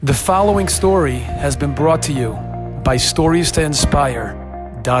The following story has been brought to you by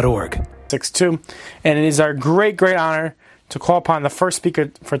StoriesToInspire.org. 6-2, and it is our great honor to call upon the first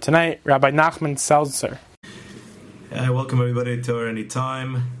speaker for tonight, Rabbi Nachman Seltzer. Welcome everybody to Torah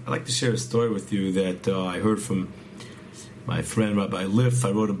Anytime. I'd like to share a story with you that I heard from my friend Rabbi Liff. I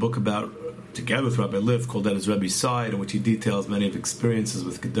wrote a book about, together with Rabbi Liff, called At His Rebbe's Side, in which he details many of his experiences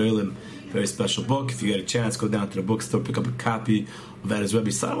with Gedolim. Very special book. If you get a chance, go down to the bookstore, pick up a copy of At His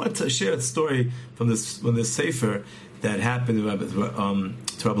Rebbe's Side. I want to share a story from this sefer that happened to Rabbi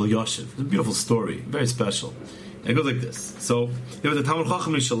Yoshev. It's a beautiful story, very special. And it goes like this. So there was a Talmid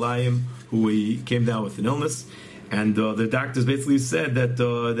Chacham in Shalayim who he came down with an illness, and the doctors basically said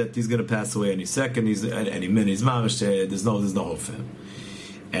that he's going to pass away any second. Any minute. He's mamish. There's no hope for him.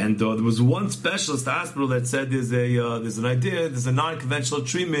 And there was one specialist hospital that said there's an idea, there's a non-conventional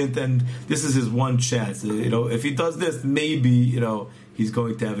treatment, and this is his one chance. If he does this, maybe he's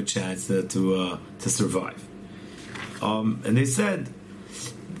going to have a chance to survive. And they said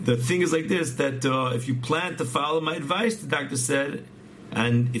the thing is like this: that if you plan to follow my advice, the doctor said,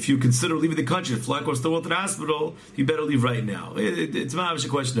 and if you consider leaving the country to fly across the world to the hospital, you better leave right now. It's not a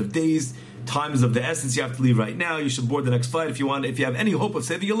question of days. Time is of the essence. You have to leave right now. You should board the next flight if you have any hope of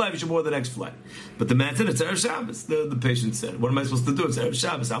saving your life. You should board the next flight. But the man said it's Erev Shabbos. The patient said, "What am I supposed to do? It's Erev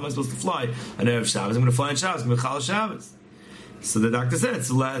Shabbos. How am I supposed to fly on Erev Shabbos? I'm going to fly on Shabbos. I'm going to Chal Shabbos." So the doctor said,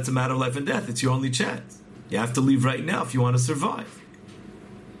 "It's a matter of life and death. It's your only chance. You have to leave right now if you want to survive."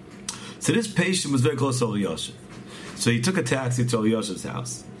 So this patient was very close to Rabbi Yoshev. So he took a taxi to Rabbi Yoshev's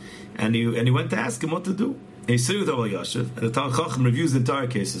house, and he went to ask him what to do. And he's sitting with Rabbi Yoshev, and the Talmid Chacham reviews the entire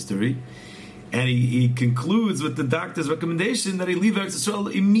case history. And he concludes with the doctor's recommendation that he leave Eretz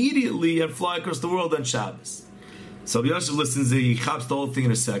Yisrael immediately and fly across the world on Shabbos. So Rabbi Yoshev listens, he chops the whole thing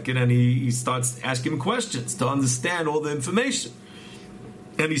in a second, and he starts asking him questions to understand all the information.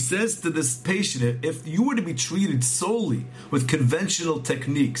 And he says to this patient, if you were to be treated solely with conventional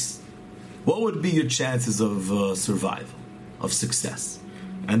techniques, what would be your chances of survival, of success?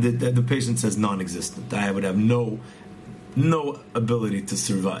 And the patient says non-existent. I would have no ability to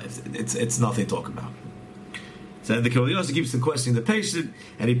survive. It's nothing to talk about. So the Rabbi Yoshev keeps questioning the patient,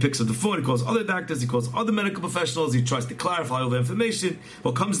 and he picks up the phone. He calls other doctors, he calls other medical professionals. He tries to clarify all the information.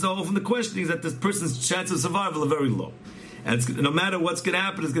 What comes out from the questioning is that this person's chances of survival are very low, and no matter what's going to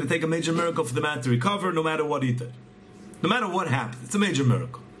happen, it's going to take a major miracle for the man to recover. No matter what he did, no matter what happened, it's a major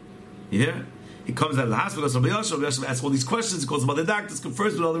miracle. You hear? He comes out of the hospital, goes to Rabbi Yoshev asks all these questions, he calls some other doctors,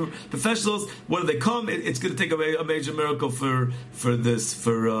 confers with other professionals. When they come, it's going to take a major miracle for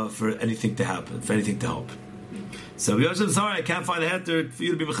anything to happen, for anything to help. So Rabbi Yoshev, sorry, I can't find a heter for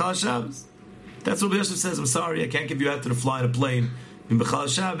you to be B'chal Shabbos. That's what Rabbi Yoshev says. I'm sorry, I can't give you a heter to fly in a plane in B'chal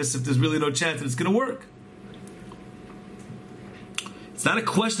Shabbos if there's really no chance that it's going to work. It's not a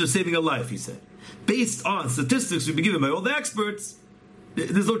question of saving a life, he said. Based on statistics we've been given by all the experts,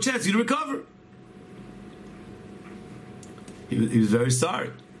 there's no chance you to recover. He was very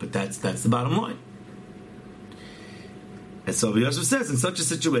sorry, but that's the bottom line. And so Rabbi Yoshev says, in such a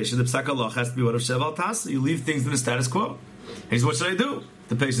situation, the Psak Allah has to be what of Sheval Tasa. You leave things in the status quo. And he says, what should I do?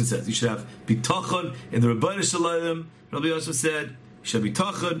 The patient says, you should have bitachon in the Rebbeinu Shalom. Rabbi Yoshev said, you should have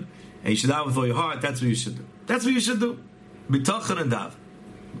bitachon, and you should have with all your heart. That's what you should do. That's what you should do. Bitachon and dav.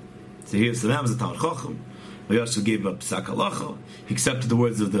 So that was the Talmid Chacham. Rabbi Yoshev gave him a Psak Halacha. He accepted the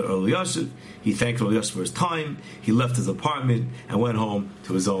words of the Rabbi Yoshev. He thanked Rabbi Yoshev for his time. He left his apartment and went home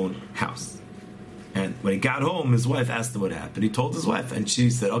to his own house. And when he got home, his wife asked him what happened. He told his wife, and she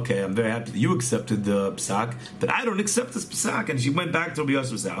said, okay, I'm very happy that you accepted the Psak, but I don't accept this Psak. And she went back to Rabbi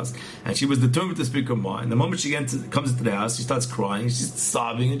Yoshev's house, and she was determined to speak her mind. The moment she comes into the house, she starts crying, she's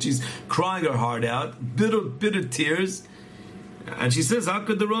sobbing, and she's crying her heart out, bitter tears. And she says, how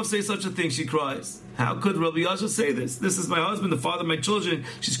could the Rav say such a thing? She cries. How could Rabbi Yoshev say this? This is my husband, the father of my children.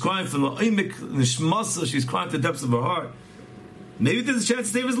 She's crying from the Oimik Nishmasa. She's crying to the depths of her heart. Maybe there's a chance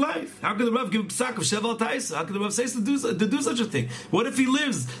to save his life. How could the Rav give a psak of Sheval Taisa? How could the Rav say to do such a thing? What if he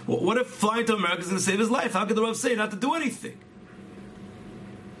lives? What if flying to America is going to save his life? How could the Rav say not to do anything?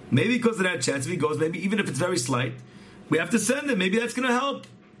 Maybe because of that chance, if he goes, maybe even if it's very slight, we have to send him. Maybe that's going to help.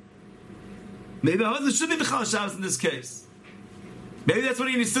 Maybe the husband should be B'chal Shabbos in this case. Maybe that's what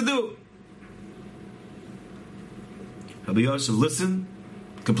he needs to do. Rabbi Yoshev listened,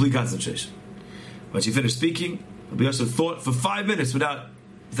 complete concentration. When she finished speaking, Rabbi Yoshev thought for 5 minutes without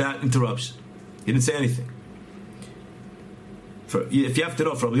interruption. He didn't say anything. If you have to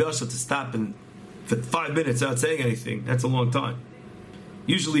know for Rabbi Yoshev to stop and for 5 minutes without saying anything, that's a long time.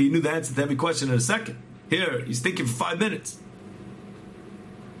 Usually he knew the answer to every question in a second. Here, he's thinking for 5 minutes.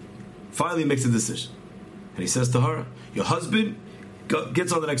 Finally he makes a decision. And he says to her, your husband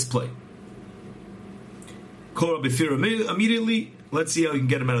gets on the next plane. Call Rabbi Fira immediately. Let's see how we can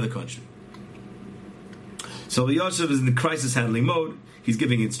get him out of the country. So Rabbi Yosef is in the crisis handling mode. He's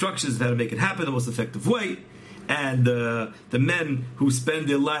giving instructions on how to make it happen the most effective way. And the men who spend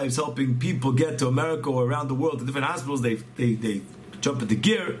their lives helping people get to America or around the world to different hospitals, they jump into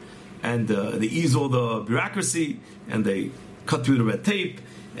gear and they ease all the bureaucracy and they cut through the red tape.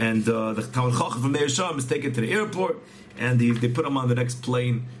 And the Talmid Chacham from Meir Sham is taken to the airport and they put him on the next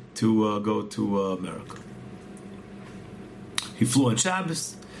plane to go to America. He flew on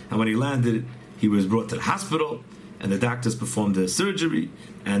Shabbos, and when he landed, he was brought to the hospital, and the doctors performed the surgery.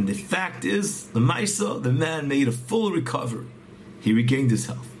 And the fact is, the man made a full recovery. He regained his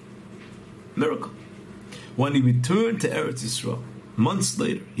health. Miracle. When he returned to Eretz Yisrael, months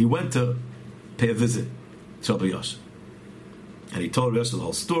later, he went to pay a visit to Rabbi Yosef. And he told Rabbi Yosef the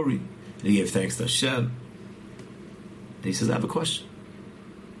whole story, and he gave thanks to Hashem. And he says, I have a question.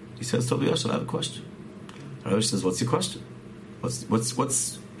 He says to Rabbi Yosef, I have a question. Rabbi Yosef says, what's your question?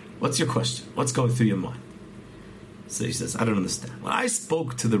 What's your question? What's going through your mind? So he says, I don't understand. When I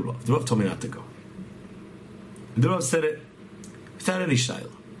spoke to the Rav told me not to go. The Rav said it without any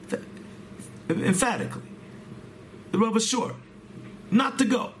shayla, emphatically. The Rav was sure not to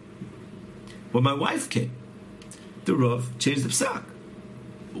go. When my wife came, the Rav changed the psak.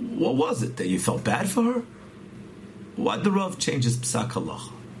 What was it? That you felt bad for her? Why did the Rav change his psak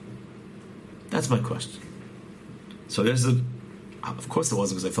halacha? That's my question. So there's of course it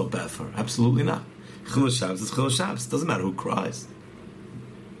wasn't because I felt bad for her. Absolutely not. Chilul Shabbos is Chilul Shabbos. Doesn't matter who cries.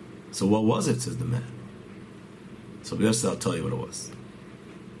 So what was it, says the man. So yes, I'll tell you what it was.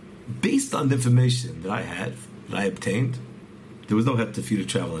 Based on the information that I had, that I obtained, there was no heta for you to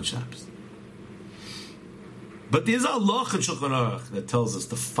travel on Shabbos. But there's a halacha in Shulchan Aruch that tells us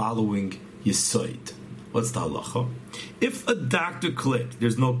the following yesod. What's the halacha? If a doctor claims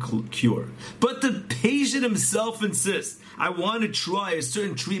there's no cure, but the patient himself insists, I want to try a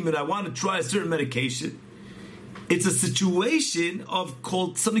certain treatment, I want to try a certain medication, it's a situation of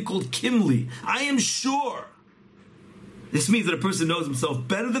something called kimli. I am sure. This means that a person knows himself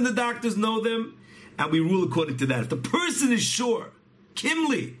better than the doctors know them, and we rule according to that. If the person is sure,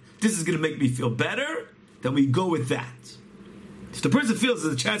 kimli, this is going to make me feel better, then we go with that. If the person feels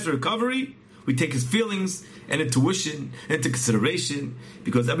there's a chance for recovery, we take his feelings and intuition into consideration,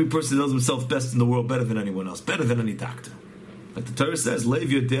 because every person knows himself best in the world, better than anyone else, better than any doctor. Like the Torah says, Leiv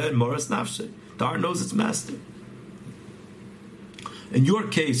Yodeh and Moras Nafshe. The heart knows its master. In your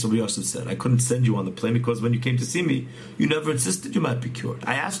case, Rabbi Yosef said, I couldn't send you on the plane because when you came to see me, you never insisted you might be cured.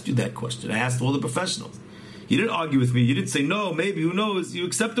 I asked you that question. I asked all the professionals. You didn't argue with me. You didn't say, no, maybe, who knows. You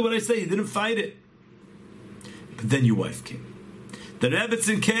accepted what I say. You didn't fight it. But then your wife came. The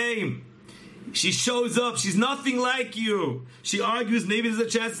Rebbetzin came. She shows up. She's nothing like you. She argues maybe there's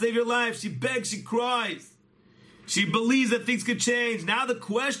a chance to save your life. She begs. She cries. She believes that things could change. Now the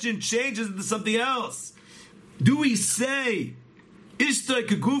question changes into something else. Do we say, Ishtai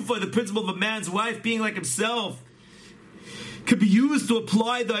Kagufa, the principle of a man's wife being like himself, could be used to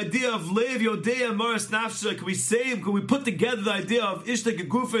apply the idea of Leiv Yodeh Moras Nafshe? Can we put together the idea of Ishtai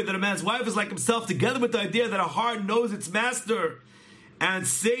Kagufa, that a man's wife is like himself, together with the idea that a heart knows its master, and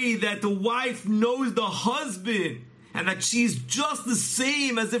say that the wife knows the husband, and that she's just the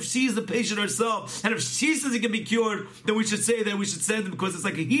same as if she's the patient herself. And if she says he can be cured, then we should say that we should send him, because it's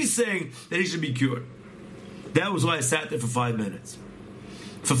like he's saying that he should be cured. That was why I sat there for 5 minutes.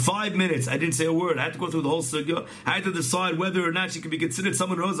 For 5 minutes, I didn't say a word. I had to go through the whole sugya. I had to decide whether or not she could be considered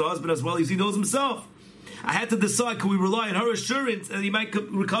someone who knows her husband as well as he knows himself. I had to decide, can we rely on her assurance that he might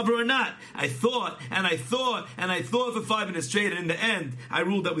recover or not? I thought for 5 minutes straight, and in the end, I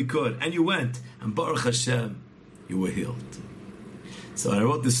ruled that we could. And you went, and Baruch Hashem, you were healed. So I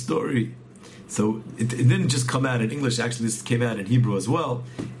wrote this story. So it didn't just come out in English. Actually, this came out in Hebrew as well,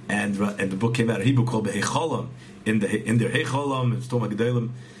 and the book came out in Hebrew called Be'Hecholam. In their Hecholam, it's Tom Gedalim,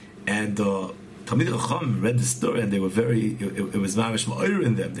 and Talmid Chacham read the story, and they were it was mamish ma'or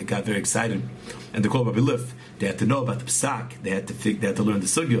in them. They got very excited, and they called Rabbi Lif. They had to know about the psak. They had to learn the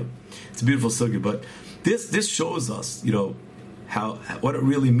sugya. It's a beautiful sugya, but this shows us, what it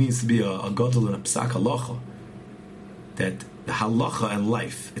really means to be a gadol and a psak halacha. That the halacha and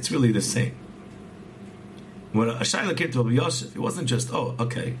life, it's really the same. When a shayla came to Rabbi Yosef, it wasn't just,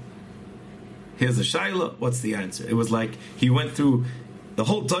 okay, here's a shayla, what's the answer? It was like he went through the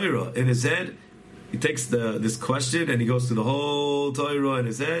whole Torah in his head. He takes this question and he goes through the whole Torah in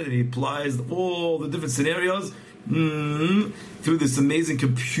his head and he applies all the different scenarios through this amazing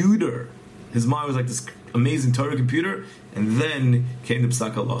computer. His mind was like this amazing Torah computer, and then came the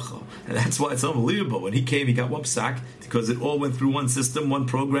Psak Halacha. And that's why it's unbelievable. When he came, he got one Psak, because it all went through one system, one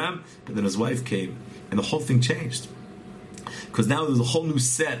program, but then his wife came, and the whole thing changed. Because now there's a whole new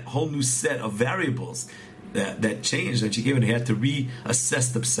set of variables that changed, and she came and had to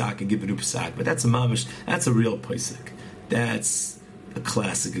reassess the Psak and give a new Psak. But that's a mamish, that's a real Pesach. That's a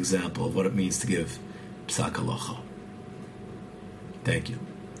classic example of what it means to give Psak Halacha. Thank you.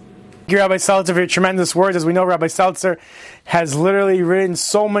 Thank you, Rabbi Seltzer, for your tremendous words. As we know, Rabbi Seltzer has literally written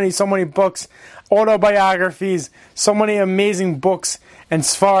so many books, autobiographies, so many amazing books and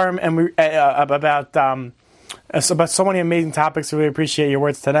Sfarim, and about so many amazing topics. We really appreciate your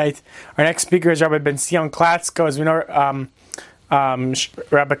words tonight. Our next speaker is Rabbi Ben-Zion Klatsko. As we know,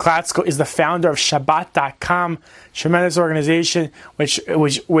 Rabbi Klatsko is the founder of Shabbat.com, tremendous organization which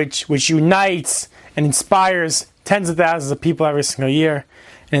unites and inspires tens of thousands of people every single year.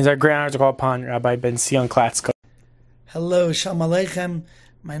 And it's our great honor to call upon Rabbi Ben-Zion Klatsko. Hello, Shalom Aleichem.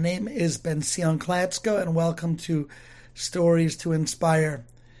 My name is Ben-Zion Klatsko, and welcome to Stories to Inspire.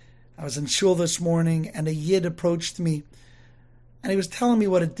 I was in shul this morning, and a Yid approached me, and he was telling me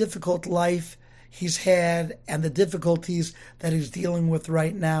what a difficult life he's had and the difficulties that he's dealing with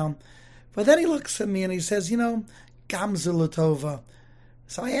right now. But then he looks at me and he says, Gam Zulatova.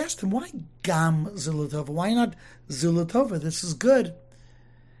 So I asked him, why Gam Zulatova? Why not Zulatova? This is good.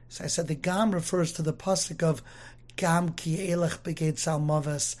 So I said, the Gam refers to the pasuk of Gam ki elech beged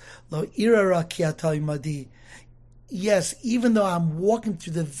salmavas lo irara ki atay madi. Yes, even though I'm walking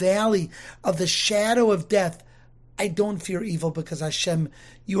through the valley of the shadow of death, I don't fear evil because Hashem,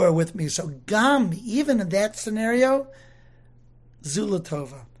 you are with me. So Gam, even in that scenario,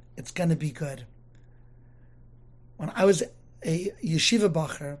 Zulatova, it's going to be good. When I was a yeshiva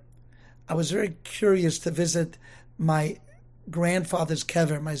bacher, I was very curious to visit my grandfather's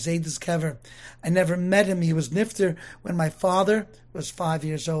kever, my Zayda's kever. I never met him. He was nifter when my father was 5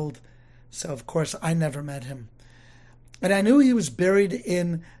 years old. So, of course, I never met him. And I knew he was buried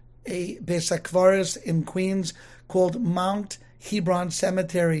in a Beis HaKvaros in Queens called Mount Hebron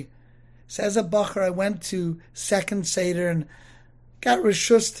Cemetery. So as a bacher, I went to Second Seder and got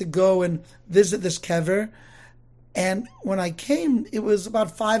reshus to go and visit this kever. And when I came, it was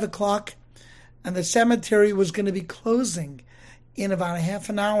about 5 o'clock, and the cemetery was going to be closing in about a half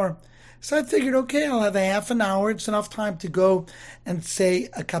an hour. So I figured, okay, I'll have a half an hour. It's enough time to go and say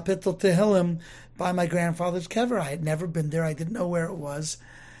a kapitel tehillim by my grandfather's kever. I had never been there. I didn't know where it was.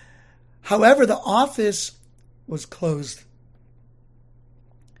 However, the office was closed.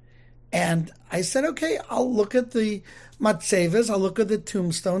 And I said, okay, I'll look at the matzevas, I'll look at the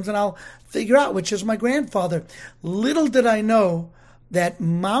tombstones, and I'll figure out which is my grandfather. Little did I know that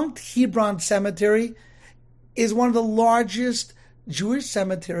Mount Hebron Cemetery is one of the largest Jewish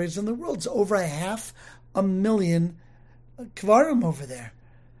cemeteries in the world. It's over 500,000 kvarim over there.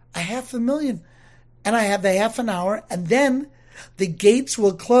 500,000. And I have the half an hour, and then the gates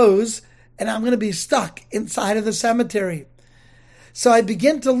will close, and I'm going to be stuck inside of the cemetery. So I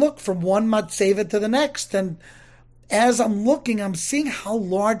begin to look from one matzeva to the next, and as I'm looking, I'm seeing how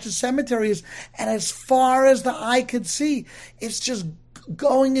large the cemetery is, and as far as the eye could see, it's just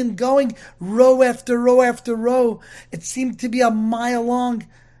going and going, row after row after row. It seemed to be a mile long,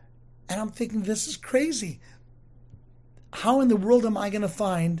 and I'm thinking, this is crazy. How in the world am I going to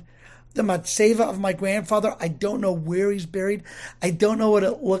find the matzeva of my grandfather? I don't know where he's buried. I don't know what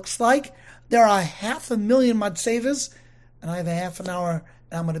it looks like. There are 500,000 matzevas, and I have a half an hour,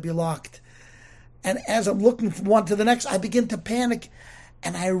 and I'm going to be locked. And as I'm looking from one to the next, I begin to panic,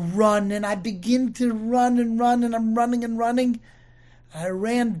 and I run, and I begin to run, and I'm running and running. I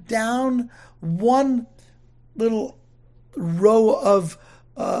ran down one little row of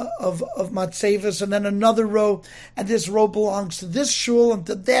matzevas, and then another row, and this row belongs to this shul and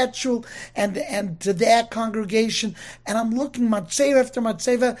to that shul and to that congregation, and I'm looking matzeva after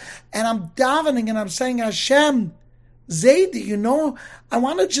matzeva, and I'm davening, and I'm saying, Hashem, Zaydi, I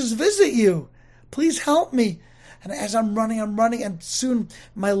want to just visit you. Please help me. And as I'm running, and soon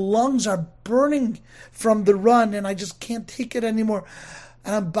my lungs are burning from the run, and I just can't take it anymore.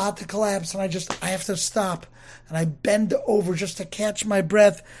 And I'm about to collapse, and I have to stop. And I bend over just to catch my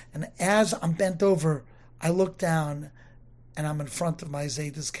breath. And as I'm bent over, I look down, and I'm in front of my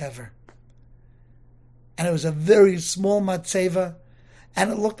Zayda's kever. And it was a very small matzeva, and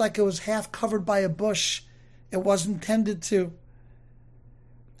it looked like it was half covered by a bush. It wasn't intended to.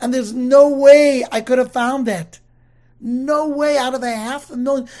 And there's no way I could have found that. No way. Out of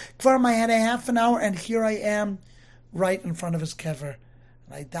 500,000 kvarim, I had a half an hour, and here I am right in front of his kever.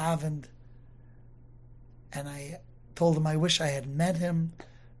 And I davened, and I told him I wish I had met him,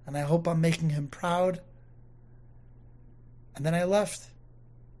 and I hope I'm making him proud. And then I left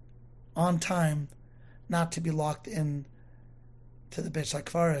on time, not to be locked in to the Beis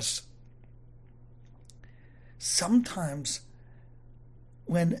HaKvaris. Sometimes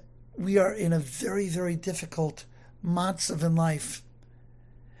when we are in a very, very difficult matzav in life,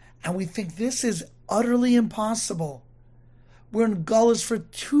 and we think this is utterly impossible. We're in Gullus for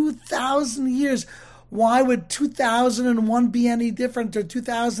 2,000 years. Why would 2001 be any different, or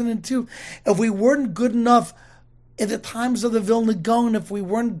 2002? If we weren't good enough in the times of the Vilna Gaon, if we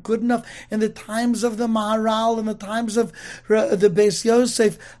weren't good enough in the times of the Maharal, in the times of the Beis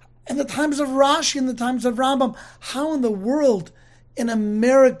Yosef, in the times of Rashi, in the times of Rambam, how in the world, in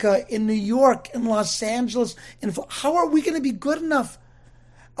America, in New York, in Los Angeles, how are we going to be good enough?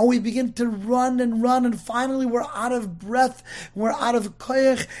 And we begin to run, and finally we're out of breath, we're out of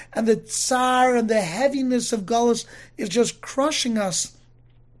koyach, and the tsar and the heaviness of Gullus is just crushing us.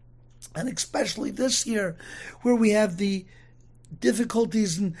 And especially this year, where we have the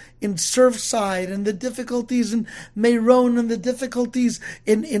difficulties in Surfside, and the difficulties in Meron, and the difficulties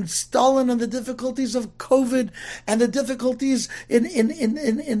in Stalin, and the difficulties of COVID, and the difficulties in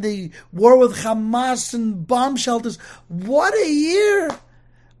the war with Hamas and bomb shelters. What a year!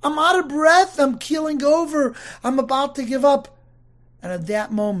 I'm out of breath. I'm keeling over. I'm about to give up. And at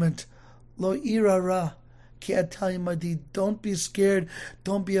that moment, Lo ira ra, ki atay madi, don't be scared.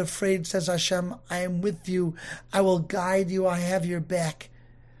 Don't be afraid, says Hashem. I am with you. I will guide you. I have your back.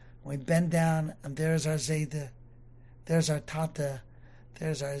 We bend down, and there's our Zayda. There's our Tata.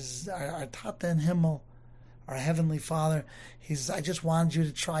 There's our Tata in Himmel, our Heavenly Father. I just wanted you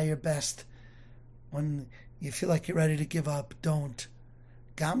to try your best. When you feel like you're ready to give up, don't.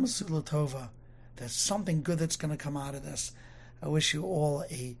 Gam Sulatova. There's something good that's going to come out of this. I wish you all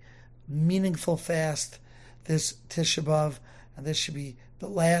a meaningful fast this Tisha B'Av, and this should be the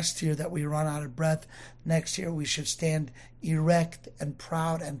last year that we run out of breath. Next year we should stand erect and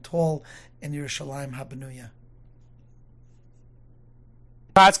proud and tall in Yerushalayim HaBenuya.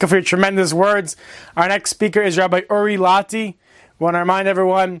 Pascal, for your tremendous words. Our next speaker is Rabbi Uri Lati. We want to remind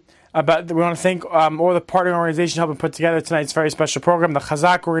everyone we want to thank all the partner organizations helping put together tonight's very special program. The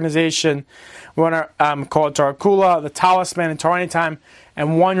Chazak organization, we want to call it Torah Kula, the Talisman, and Torah Anytime.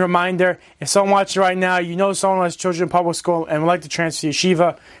 And one reminder, if someone watching right now, you know someone who has children in public school and would like to transfer to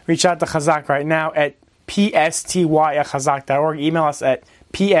yeshiva, reach out to Chazak right now at psty@chazak.org. Email us at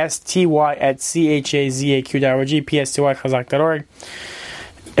psty@chazaq.org, psty@chazak.org.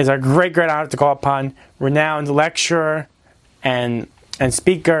 It's a great honor to call upon renowned lecturer and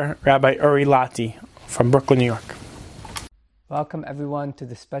speaker, Rabbi Uri Lati from Brooklyn, New York. Welcome everyone to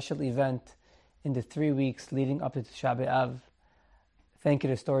the special event in the 3 weeks leading up to Tisha B'Av. Thank you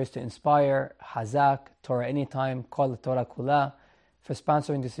to Stories to Inspire, Hazak, Torah Anytime, Kol Torah Kula for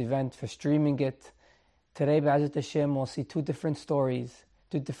sponsoring this event, for streaming it. Today, B'Ezrat Hashem, we'll see two different stories,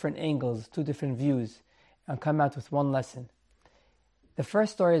 two different angles, two different views, and come out with one lesson. The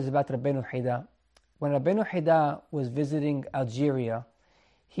first story is about Rabbeinu Hida. When Rabbeinu Hida was visiting Algeria,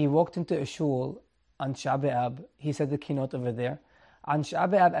 he walked into a shul on Tisha B'Av. He said the keynote over there. On Tisha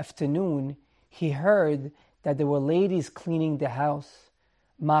B'Av afternoon, he heard that there were ladies cleaning the house,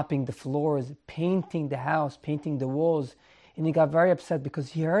 mopping the floors, painting the house, painting the walls. And he got very upset because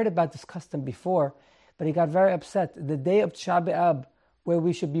he heard about this custom before, but he got very upset. The day of Tisha B'Av, where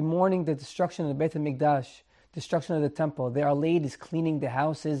we should be mourning the destruction of the Beit HaMikdash, destruction of the temple, there are ladies cleaning the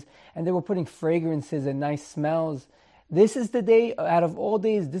houses, and they were putting fragrances and nice smells. This is the day, out of all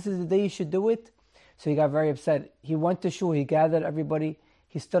days, this is the day you should do it. So he got very upset. He went to shul, he gathered everybody,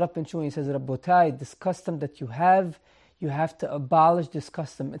 he stood up in shul and he says, Rabotai, this custom that you have to abolish this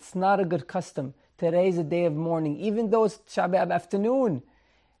custom. It's not a good custom. Today is a day of mourning, even though it's Tisha B'Av afternoon.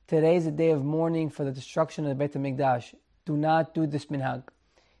 Today is a day of mourning for the destruction of the Beit HaMikdash. Do not do this minhag.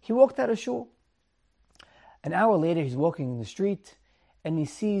 He walked out of shul. An hour later, he's walking in the street and he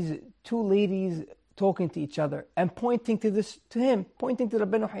sees two ladies talking to each other and pointing to him, pointing to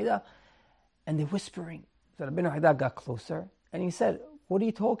Rabbeinu Hida, and they're whispering. So Rabbeinu Hida got closer and he said, what are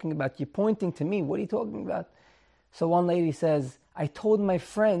you talking about? You're pointing to me. What are you talking about? So one lady says, I told my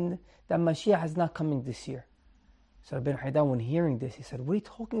friend that Mashiach is not coming this year. So Rabbeinu Hida, when hearing this, he said, what are you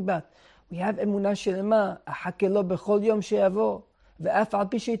talking about? We have emunah shelema, ahake lo bechol yom she'avo.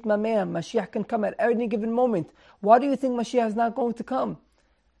 Mashiach can come at any given moment. Why do you think Mashiach is not going to come?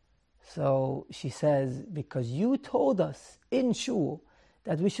 So she says, because you told us in shul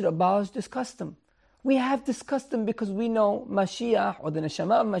that we should abolish this custom. We have this custom because we know Mashiach, or the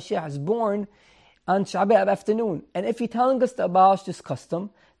Neshama of Mashiach, is born on Tisha B'Av afternoon. And if you're telling us to abolish this custom,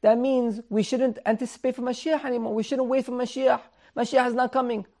 that means we shouldn't anticipate for Mashiach anymore. We shouldn't wait for Mashiach. Mashiach is not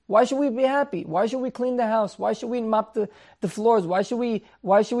coming. Why should we be happy? Why should we clean the house? Why should we mop the floors? Why should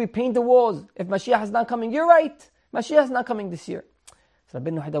we paint the walls? If Mashiach is not coming, you're right. Mashiach is not coming this year. So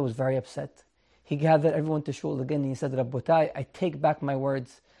Rabbeinu Haida was very upset. He gathered everyone to shul again and he said, Rabbotai, I take back my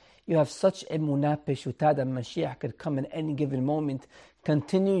words. You have such emunah peshuta that Mashiach could come in any given moment.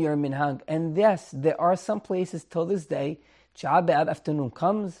 Continue your minhag. And yes, there are some places till this day, Sha'ab afternoon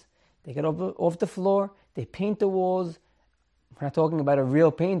comes, they get off the floor, they paint the walls. We're not talking about a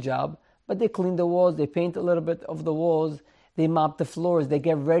real paint job, but they clean the walls, they paint a little bit of the walls, they mop the floors, they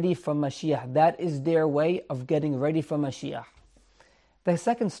get ready for Mashiach. That is their way of getting ready for Mashiach. The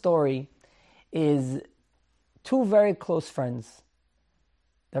second story is two very close friends,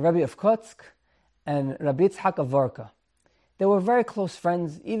 the Rebbe of Kotsk and Rabbi Yitzhak of Varka. They were very close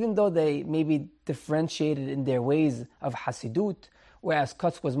friends, even though they maybe differentiated in their ways of Hasidut, whereas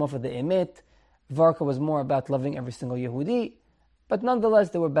Kotsk was more for the Emet, Varka was more about loving every single Yehudi, but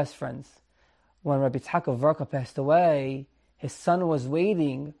nonetheless they were best friends. When Rabbi Yitzhak of Varka passed away, his son was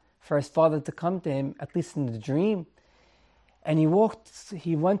waiting for his father to come to him, at least in the dream, and he went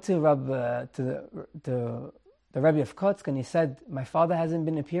to the Rebbe of Kotsk and he said, my father hasn't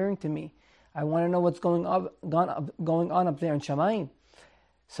been appearing to me. I want to know what's going on up there in Shamayim.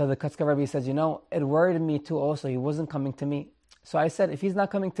 So the Kotzker Rebbe says, it worried me too also. He wasn't coming to me. So I said, if he's not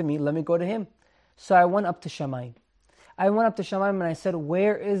coming to me, let me go to him. So I went up to Shamayim. And I said,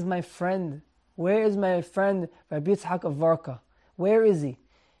 where is my friend? Where is my friend Rabbi Yitzhak of Varka? Where is he?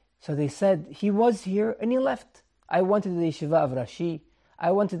 So they said, he was here and he left. I went to the yeshiva of Rashi.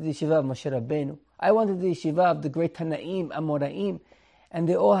 I went to the yeshiva of Moshe Rabbeinu. I went to the yeshiva of the great Tanaim, Amoraim. And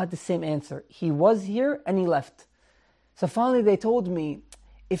they all had the same answer. He was here and he left. So finally they told me,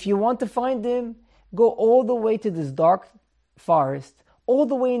 if you want to find him, go all the way to this dark forest. All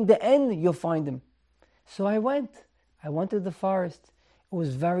the way in the end, you'll find him. So I went to the forest. It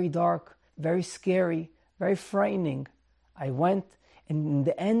was very dark, very scary, very frightening. I went, and in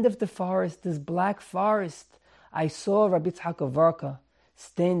the end of the forest, this black forest, I saw Rabbi Yitzhak of Varka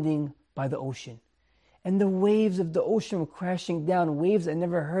standing by the ocean. And the waves of the ocean were crashing down, waves I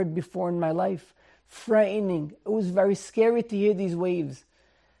never heard before in my life. Frightening. It was very scary to hear these waves.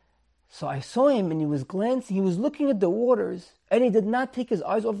 So I saw him and he was glancing, he was looking at the waters, and he did not take his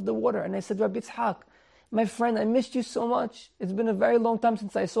eyes off the water. And I said, Rabbi Yitzhak, my friend, I missed you so much. It's been a very long time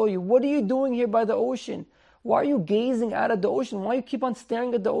since I saw you. What are you doing here by the ocean? Why are you gazing out at the ocean? Why do you keep on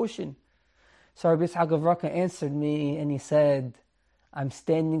staring at the ocean? So Rabbi Yitzhak of Varka answered me and he said, I'm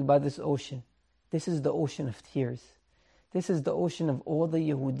standing by this ocean. This is the ocean of tears. This is the ocean of all the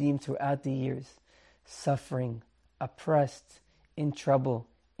Yehudim throughout the years, suffering, oppressed, in trouble,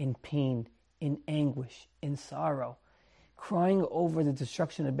 in pain, in anguish, in sorrow, crying over the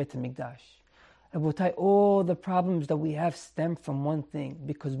destruction of Beit HaMikdash. Rabotai, all the problems that we have stem from one thing,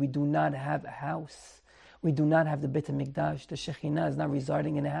 because we do not have a house. We do not have the Beit HaMikdash. The Shekhinah is not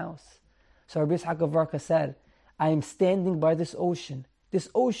residing in a house. So Rabbi Yitzhak of Varka said, I am standing by this ocean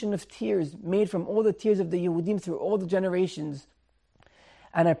of tears made from all the tears of the Yehudim through all the generations.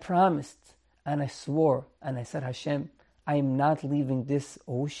 And I promised, and I swore, and I said, Hashem, I am not leaving this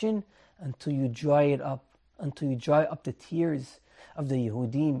ocean until you dry it up, until you dry up the tears of the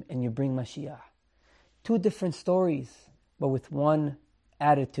Yehudim and you bring Mashiach. Two different stories, but with one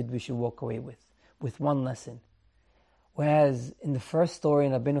attitude we should walk away with one lesson. Whereas in the first story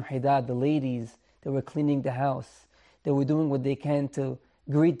in Rabbeinu Haida, the ladies, they were cleaning the house. They were doing what they can to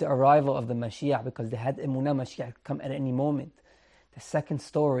greet the arrival of the Mashiach because they had emunah Mashiach come at any moment. The second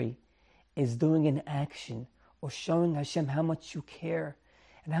story is doing an action or showing Hashem how much you care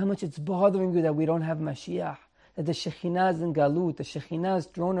and how much it's bothering you that we don't have Mashiach, that the Shekhinah is in Galut, the Shekhinah is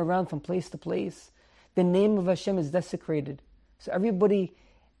thrown around from place to place. The name of Hashem is desecrated. So everybody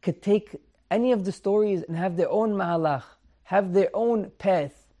could take any of the stories and have their own mahalach, have their own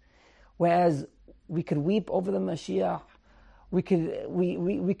path. Whereas we could weep over the Mashiach. We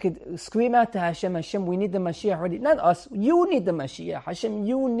could scream out to Hashem, Hashem, we need the Mashiach already. Not us, you need the Mashiach. Hashem,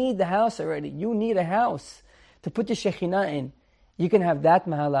 you need the house already. You need a house to put the Shekhinah in. You can have that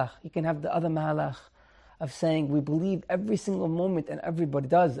mahalach. You can have the other mahalach of saying we believe every single moment, and everybody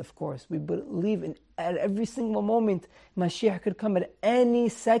does, of course. We believe at every single moment Mashiach could come at any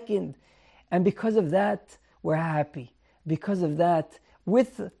second. And because of that, we're happy. Because of that,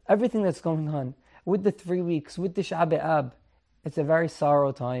 with everything that's going on, with the 3 weeks, with the Sha'ab Ab, it's a very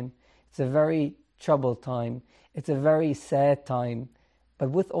sorrow time. It's a very troubled time. It's a very sad time.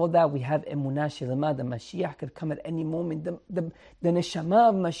 But with all that, we have emunah shelema. The Mashiach could come at any moment. The neshama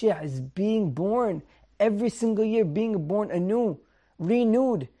of Mashiach is being born every single year, being born anew,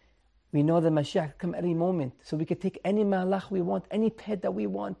 renewed. We know that Mashiach will come any moment. So we could take any malach we want, any pet that we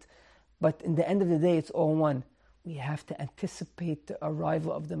want. But in the end of the day, it's all one. We have to anticipate the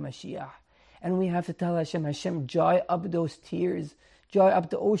arrival of the Mashiach. And we have to tell Hashem, dry up those tears. Dry up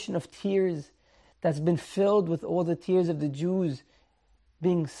the ocean of tears that's been filled with all the tears of the Jews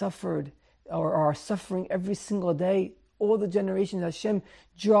being suffered or are suffering every single day. All the generations, Hashem,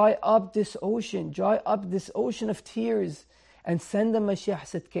 dry up this ocean of tears and send the Mashiach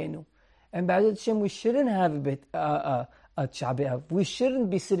Sidkenu. And B'ezrat Hashem, we shouldn't have a Tisha B'Av. We shouldn't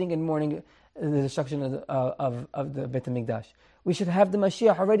be sitting and mourning the destruction of the Beit HaMikdash. We should have the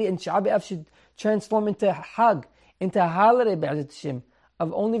Mashiach already, and Tisha B'Av should transform into a Hag, into a holiday, B'ezrat Hashem,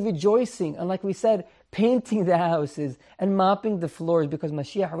 of only rejoicing, and like we said, painting the houses and mopping the floors because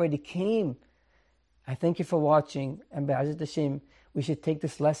Mashiach already came. I thank you for watching, and B'ezrat Hashem, we should take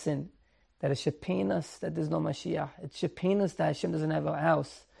this lesson that it should pain us that there's no Mashiach. It should pain us that Hashem doesn't have a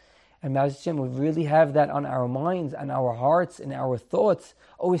house. And B'ezrat Hashem, we really have that on our minds and our hearts and our thoughts,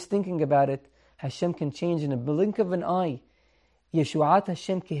 always thinking about it. Hashem can change in a blink of an eye. Yeshuat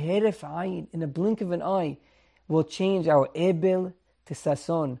Hashem keheref ayin, in a blink of an eye, will change our Ebel to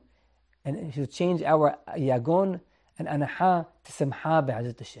Sason, and it will change our Yagon and Anaha to Simha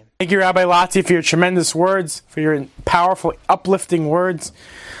B'ezrat Hashem. Thank you, Rabbi Lotzi, for your tremendous words, for your powerful, uplifting words.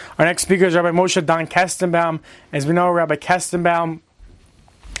 Our next speaker is Rabbi Moshe Dan Kestenbaum. As we know, Rabbi Kestenbaum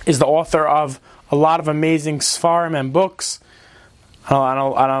is the author of a lot of amazing Sfarim and books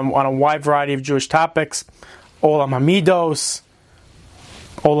on a wide variety of Jewish topics. Olam Hamidos,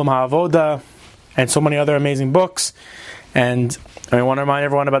 Olam HaAvoda, and so many other amazing books. And I want to remind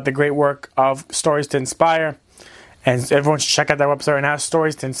everyone about the great work of Stories to Inspire. And everyone should check out that website right now,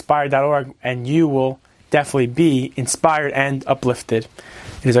 stories2inspire.org, and you will definitely be inspired and uplifted.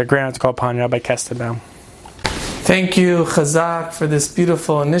 It is our great honor to call upon Rabbi Kestenbaum. Thank you, Chazak, for this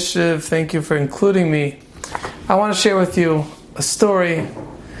beautiful initiative. Thank you for including me. I want to share with you a story,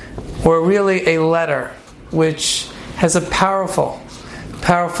 or really a letter, which has a powerful,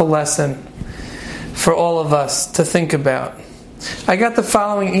 powerful lesson for all of us to think about. I got the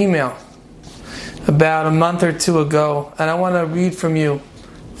following email about a month or two ago, and I want to read from you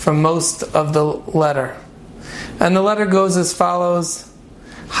from most of the letter. And the letter goes as follows.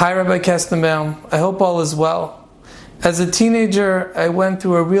 Hi, Rabbi Kestenbaum. I hope all is well. As a teenager, I went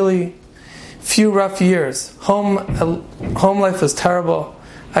through a really few rough years. Home life was terrible.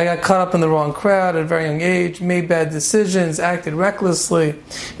 I got caught up in the wrong crowd at a very young age, made bad decisions, acted recklessly,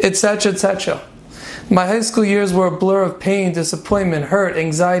 etc., etc. My high school years were a blur of pain, disappointment, hurt,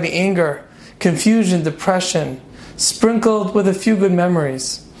 anxiety, anger, confusion, depression, sprinkled with a few good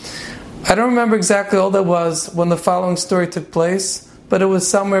memories. I don't remember exactly all that was when the following story took place, but it was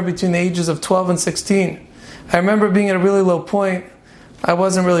somewhere between the ages of 12 and 16. I remember being at a really low point. I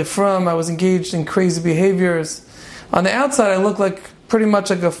wasn't really from. I was engaged in crazy behaviors. On the outside, I looked pretty much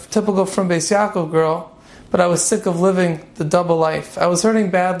like a typical from Beis Yaakov girl, but I was sick of living the double life. I was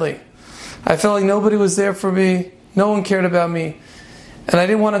hurting badly. I felt like nobody was there for me. No one cared about me. And I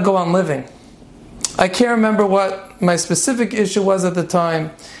didn't want to go on living. I can't remember what my specific issue was at the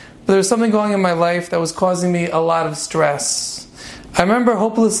time, but there was something going on in my life that was causing me a lot of stress. I remember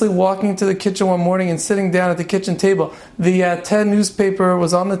hopelessly walking to the kitchen one morning and sitting down at the kitchen table. The TED newspaper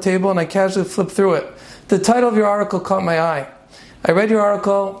was on the table and I casually flipped through it. The title of your article caught my eye. I read your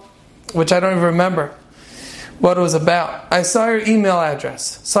article, which I don't even remember what it was about. I saw your email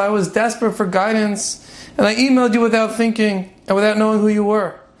address, so I was desperate for guidance, and I emailed you without thinking and without knowing who you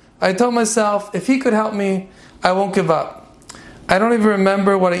were. I told myself, if he could help me, I won't give up. I don't even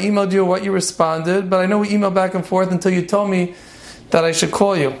remember what I emailed you or what you responded, but I know we emailed back and forth until you told me that I should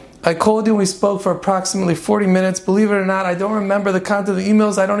call you. I called you and we spoke for approximately 40 minutes. Believe it or not, I don't remember the content of the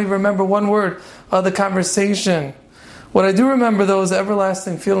emails. I don't even remember one word of the conversation. What I do remember, though, is the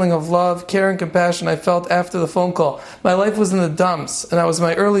everlasting feeling of love, care, and compassion I felt after the phone call. My life was in the dumps, and I was in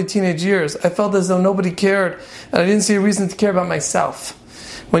my early teenage years. I felt as though nobody cared, and I didn't see a reason to care about myself.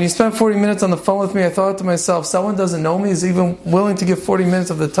 When you spent 40 minutes on the phone with me, I thought to myself, someone doesn't know me, is even willing to give 40 minutes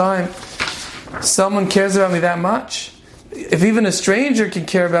of the time. Someone cares about me that much. If even a stranger can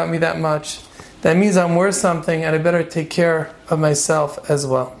care about me that much, that means I'm worth something, and I better take care of myself as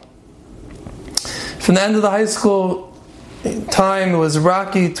well. From the end of the high school time, it was a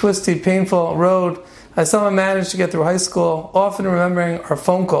rocky, twisty, painful road. I somehow managed to get through high school, often remembering our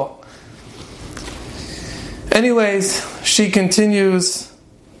phone call. Anyways, she continues,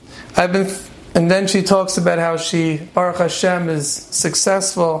 and then she talks about how she, Baruch Hashem, is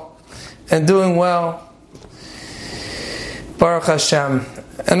successful and doing well. Baruch Hashem.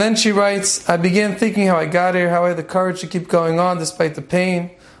 And then she writes, I began thinking how I got here, how I had the courage to keep going on despite the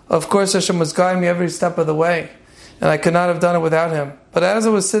pain. Of course, Hashem was guiding me every step of the way, and I could not have done it without Him. But as I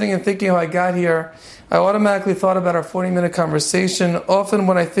was sitting and thinking how I got here, I automatically thought about our 40-minute conversation. Often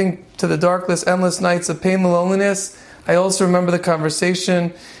when I think to the darkless, endless nights of pain and loneliness, I also remember the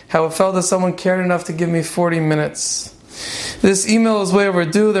conversation, how it felt that someone cared enough to give me 40 minutes. This email is way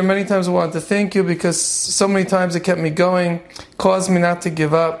overdue. There are many times I wanted to thank you because so many times it kept me going, caused me not to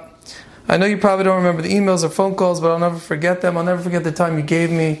give up. I know you probably don't remember the emails or phone calls, but I'll never forget them. I'll never forget the time you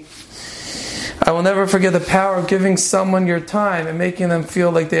gave me. I will never forget the power of giving someone your time and making them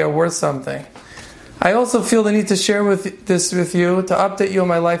feel like they are worth something. I also feel the need to share this with you, to update you on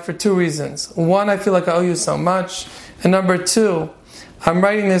my life for two reasons. One, I feel like I owe you so much. And number two, I'm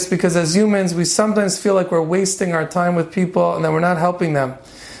writing this because as humans, we sometimes feel like we're wasting our time with people and that we're not helping them.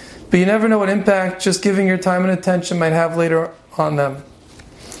 But you never know what impact just giving your time and attention might have later on them.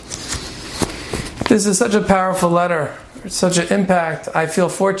 This is such a powerful letter, such an impact. I feel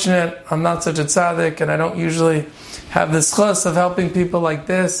fortunate. I'm not such a tzaddik, and I don't usually have the schus of helping people like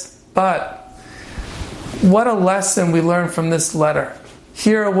this. But what a lesson we learned from this letter.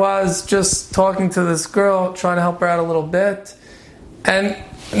 Here it was, just talking to this girl, trying to help her out a little bit. And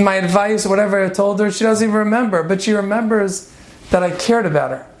my advice, whatever I told her, she doesn't even remember. But she remembers that I cared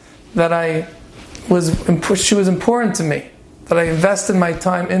about her, that she was important to me, that I invested my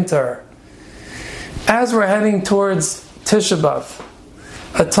time into her. As we're heading towards Tisha B'Av,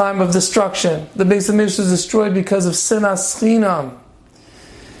 a time of destruction, the Beis HaMikdash was destroyed because of sinas chinam.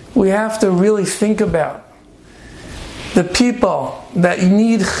 We have to really think about the people that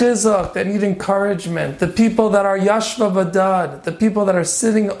need chizuk, that need encouragement, the people that are yashva badad, the people that are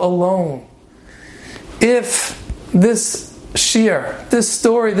sitting alone. If this shir, this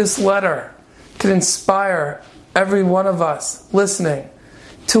story, this letter could inspire every one of us listening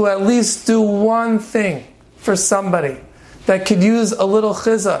to at least do one thing for somebody that could use a little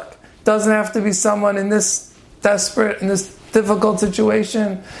chizuk. Doesn't have to be someone in this desperate, in this difficult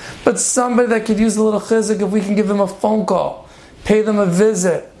situation, but somebody that could use a little chizuk. If we can give them a phone call, pay them a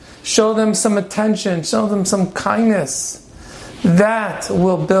visit, show them some attention, show them some kindness, that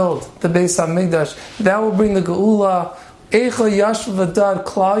will build the Beis HaMikdash. That will bring the Geula. Eicha Yashv Vadad,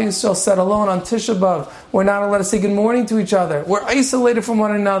 Klal Yisrael sat alone on Tisha B'Av. We're not allowed to say good morning to each other. We're isolated from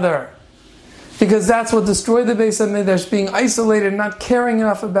one another. Because that's what destroyed the Beis HaMikdash, being isolated, not caring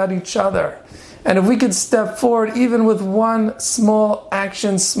enough about each other. And if we could step forward, even with one small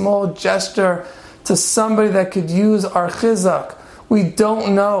action, small gesture, to somebody that could use our chizuk, we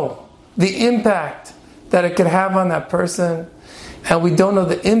don't know the impact that it could have on that person. And we don't know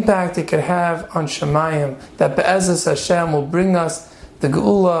the impact it could have on Shemayim, that Be'ezus Hashem will bring us the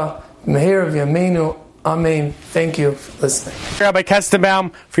Geula, Meher of Yameinu. Amen. Thank you for listening. Rabbi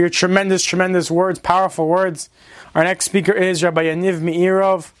Kestenbaum, for your tremendous, tremendous words, powerful words. Our next speaker is Rabbi Yaniv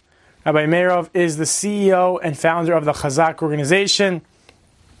Meirov. Rabbi Meirov is the CEO and founder of the Chazak organization.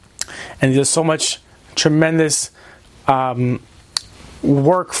 And he does so much tremendous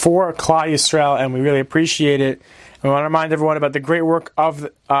work for Klal Yisrael, and we really appreciate it. We want to remind everyone about the great work of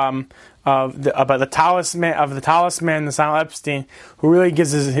the talisman, Nathaniel Epstein, who really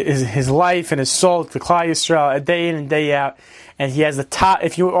gives his life and his soul to Klal Yisrael a day in and day out. And he has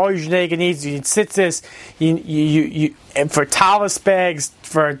if you all your Judaic needs, you need tzitzis, and for talis bags,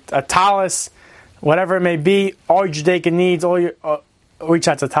 for a talis, whatever it may be, all your Judaic needs, reach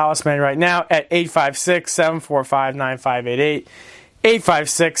out to Talisman right now at 856-745-9588.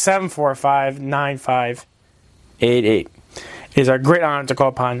 856-745-9588. It is our great honor to call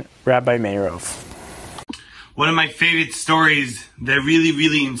upon Rabbi Meirov. One of my favorite stories that really,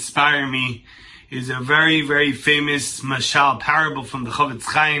 really inspire me is a very, very famous mashal parable from the Chofetz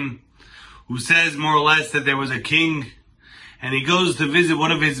Chaim, who says more or less that there was a king, and he goes to visit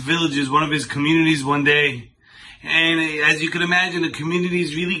one of his villages, one of his communities one day. And as you can imagine, the community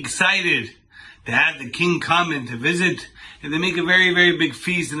is really excited to have the king come and to visit. And they make a very, very big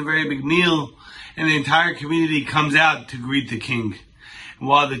feast and a very big meal. And the entire community comes out to greet the king. And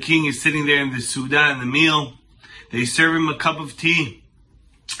while the king is sitting there in the Suda and the meal, they serve him a cup of tea.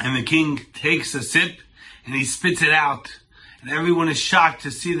 And the king takes a sip and he spits it out. And everyone is shocked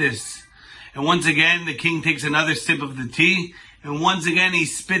to see this. And once again, the king takes another sip of the tea. And once again, he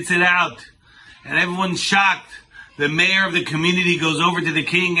spits it out. And everyone's shocked. The mayor of the community goes over to the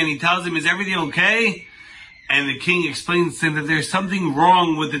king and he tells him, "Is everything okay?" And the king explains to him that there's something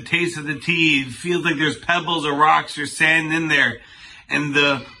wrong with the taste of the tea. It feels like there's pebbles or rocks or sand in there. And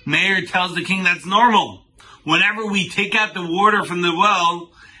the mayor tells the king that's normal. Whenever we take out the water from the well,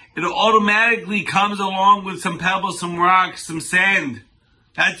 it automatically comes along with some pebbles, some rocks, some sand.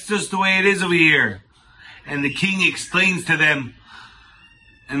 That's just the way it is over here. And the king explains to them,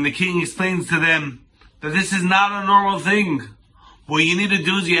 and the king explains to them that this is not a normal thing. What you need to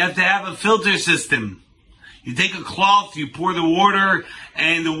do is you have to have a filter system. You take a cloth, you pour the water,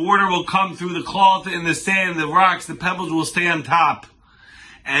 and the water will come through the cloth, and the sand, the rocks, the pebbles will stay on top.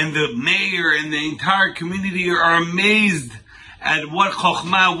 And the mayor and the entire community are amazed at what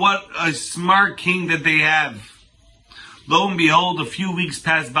chokhmah, what a smart king that they have. Lo and behold, a few weeks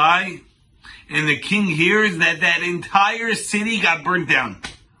pass by, and the king hears that that entire city got burnt down.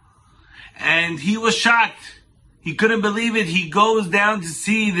 And he was shocked. He couldn't believe it. He goes down to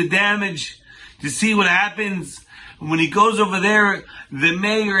see the damage, to see what happens. When he goes over there, the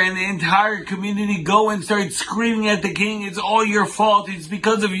mayor and the entire community go and start screaming at the king, "It's all your fault. It's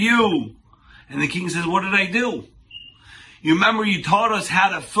because of you." And the king says, "What did I do? You remember you taught us how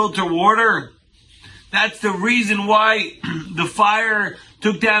to filter water? That's the reason why the fire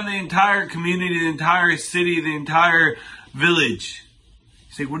took down the entire community, the entire city, the entire village."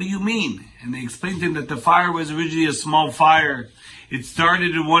 He's like, "What do you mean?" And they explained to him that the fire was originally a small fire. It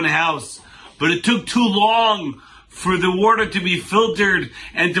started in one house, but it took too long for the water to be filtered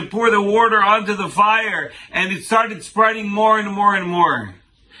and to pour the water onto the fire, and it started spreading more and more and more.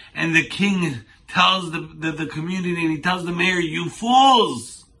 And the king tells the community, and he tells the mayor, "You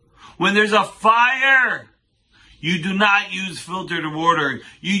fools! When there's a fire, you do not use filtered water.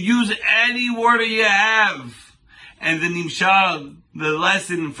 You use any water you have." And the nimshal, the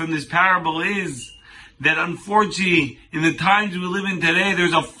lesson from this parable is that unfortunately, in the times we live in today,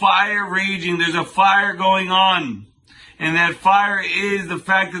 there's a fire raging, there's a fire going on. And that fire is the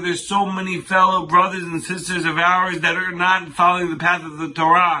fact that there's so many fellow brothers and sisters of ours that are not following the path of the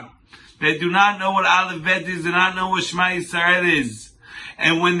Torah. They do not know what Aleph Bet is, do not know what Shema Yisrael is.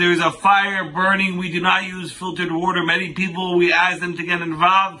 And when there's a fire burning, we do not use filtered water. Many people, we ask them to get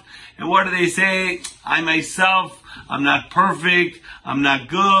involved. And what do they say? "I myself, I'm not perfect. I'm not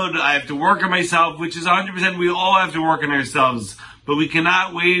good. I have to work on myself," which is 100%. We all have to work on ourselves. But we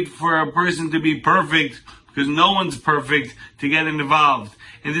cannot wait for a person to be perfect, because no one's perfect, to get involved.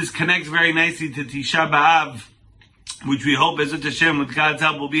 And this connects very nicely to Tisha B'Av, which we hope, Bezrat Hashem, with God's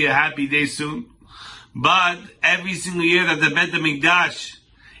help, will be a happy day soon. But every single year that the Bet HaMikdash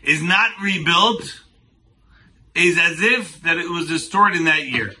is not rebuilt is as if that it was destroyed in that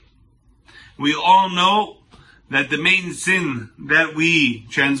year. We all know that the main sin that we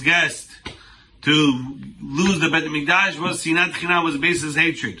transgressed to lose the Bet HaMikdash was Sinat Chinam, was basis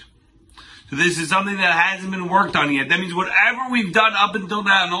hatred. So this is something that hasn't been worked on yet. That means whatever we've done up until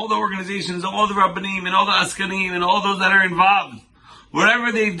now, and all the organizations, all the Rabbanim, and all the Askanim, and all those that are involved,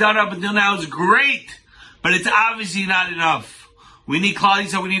 whatever they've done up until now is great, but it's obviously not enough. We need Klal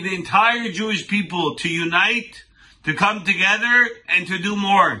Yisrael, we need the entire Jewish people to unite, to come together, and to do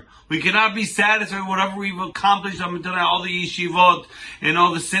more. We cannot be satisfied with whatever we've accomplished up until now, all the yeshivot, and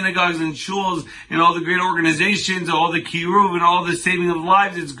all the synagogues and shuls, and all the great organizations, all the kiruv, and all the saving of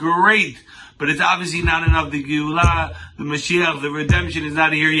lives. It's great, but it's obviously not enough. The Geulah, the Mashiach, the redemption is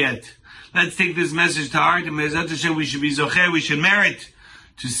not here yet. Let's take this message to heart, and Be'ezrat Hashem, we should be zocher, we should merit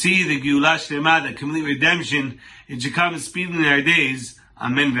to see the Geulah Shlema, the complete redemption. It should come speedily in our days.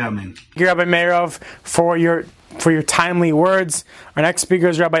 Amen ve'amen. Thank you, Rabbi Meirov, for your timely words. Our next speaker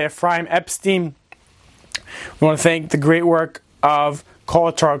is Rabbi Ephraim Epstein. We want to thank the great work of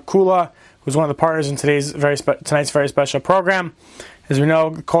Kol Torah Kula, who's one of the partners in tonight's very special program. As we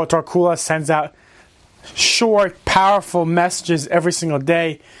know, Kol Torah Kula sends out short, powerful messages every single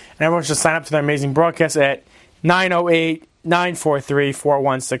day, and everyone should sign up to their amazing broadcast at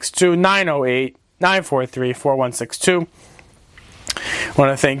 908-943-4162, 908-943-4162. We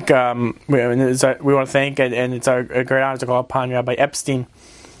want to thank, and it's a great honor to call upon Rabbi Epstein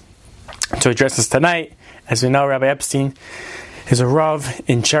to address us tonight. As we know, Rabbi Epstein is a Rav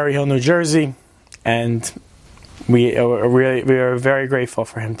in Cherry Hill, New Jersey, and we are very grateful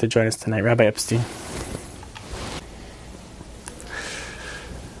for him to join us tonight. Rabbi Epstein.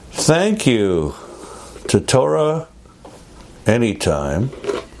 Thank you to Torah Anytime,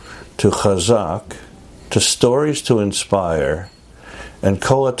 to Chazak, to Stories to Inspire, and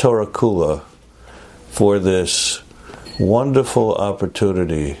Kol Torah Kula for this wonderful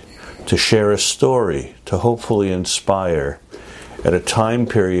opportunity to share a story, to hopefully inspire at a time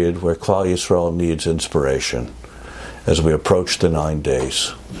period where Klal Yisrael needs inspiration as we approach the 9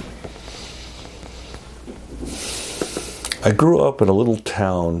 days. I grew up in a little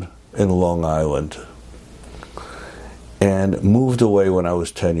town in Long Island and moved away when I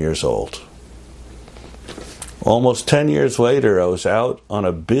was 10 years old. Almost 10 years later, I was out on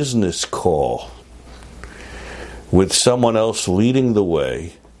a business call with someone else leading the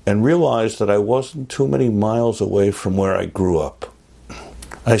way and realized that I wasn't too many miles away from where I grew up.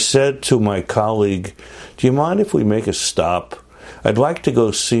 I said to my colleague, "Do you mind if we make a stop? I'd like to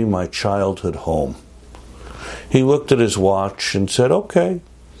go see my childhood home." He looked at his watch and said, "Okay."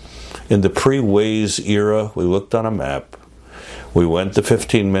 In the pre-Waze era, we looked on a map. We went the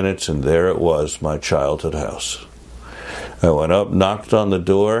 15 minutes, and there it was, my childhood house. I went up, knocked on the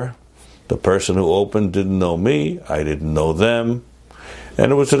door. The person who opened didn't know me. I didn't know them.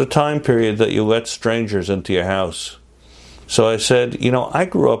 And it was at a time period that you let strangers into your house. So I said, I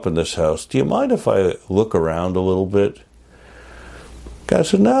grew up in this house. Do you mind if I look around a little bit? The guy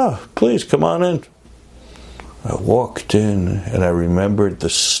said, "No, please, come on in." I walked in, and I remembered the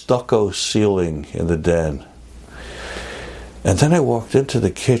stucco ceiling in the den. And then I walked into the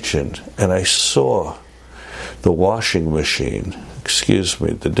kitchen, and I saw the washing machine,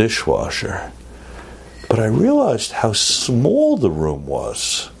 the dishwasher. But I realized how small the room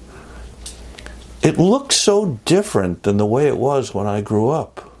was. It looked so different than the way it was when I grew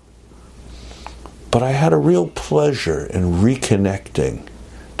up. But I had a real pleasure in reconnecting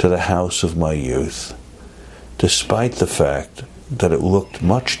to the house of my youth, despite the fact that it looked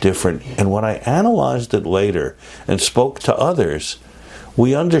much different. And when I analyzed it later and spoke to others,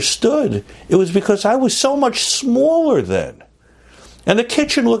 we understood it was because I was so much smaller then. And the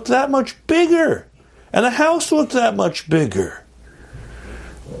kitchen looked that much bigger. And the house looked that much bigger.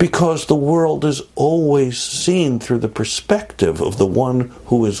 Because the world is always seen through the perspective of the one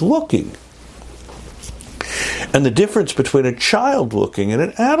who is looking. And the difference between a child looking and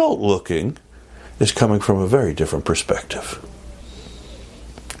an adult looking is coming from a very different perspective.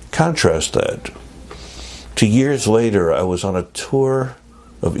 Contrast that to years later, I was on a tour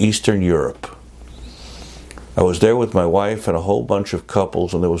of Eastern Europe. I was there with my wife and a whole bunch of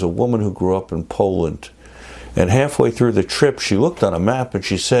couples, and there was a woman who grew up in Poland. And halfway through the trip, she looked on a map and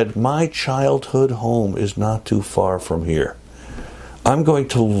she said, "My childhood home is not too far from here. I'm going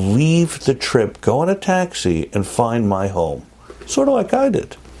to leave the trip, go in a taxi, and find my home." Sort of like I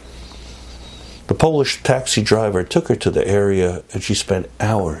did. The Polish taxi driver took her to the area, and she spent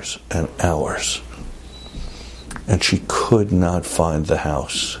hours and hours. And she could not find the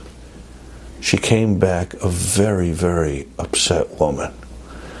house. She came back a very, very upset woman,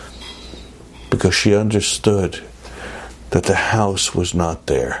 because she understood that the house was not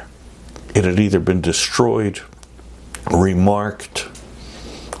there. It had either been destroyed, remarked,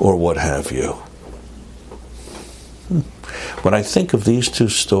 or what have you. When I think of these two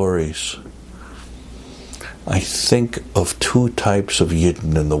stories, I think of two types of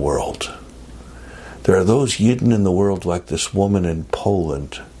Yidden in the world. There are those Yidden in the world, like this woman in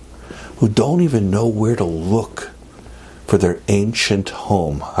Poland, who don't even know where to look for their ancient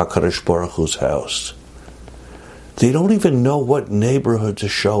home, HaKadosh Baruch Hu's house. They don't even know what neighborhood to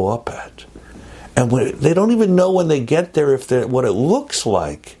show up at. And they don't even know when they get there what it looks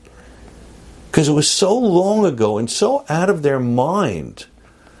like. Because it was so long ago and so out of their mind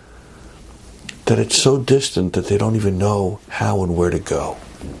that it's so distant that they don't even know how and where to go.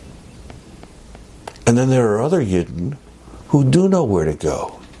 And then there are other Yidden who do know where to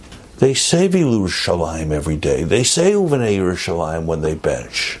go. They say V'lu Yerushalayim every day. They say Uvenei Yerushalayim when they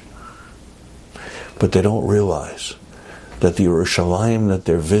bench. But they don't realize that the Yerushalayim that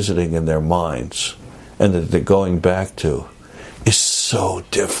they're visiting in their minds and that they're going back to is so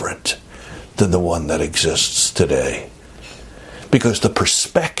different than the one that exists today. Because the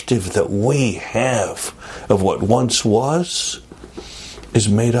perspective that we have of what once was is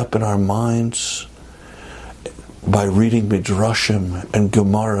made up in our minds by reading Midrashim and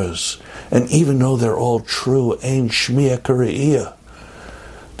Gemaras, and even though they're all true, Ein Shmiya K'Re'iyah,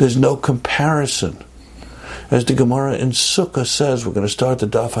 there's no comparison. As the Gemara in Sukkah says, we're going to start the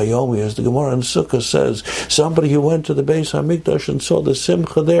Daf Hayomi, as the Gemara in Sukkah says, somebody who went to the Beis HaMikdash and saw the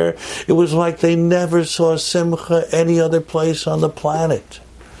Simcha there, it was like they never saw Simcha any other place on the planet.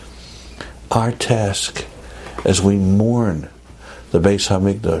 Our task, as we mourn the Beis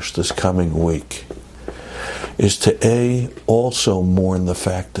HaMikdash this coming week, is to also mourn the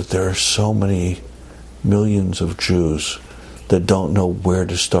fact that there are so many millions of Jews that don't know where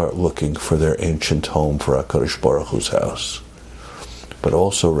to start looking for their ancient home, for HaKadosh Baruch Hu's house. But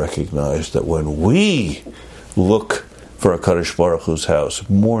also recognize that when we look for HaKadosh Baruch Hu's house,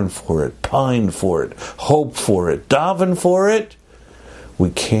 mourn for it, pine for it, hope for it, daven for it, we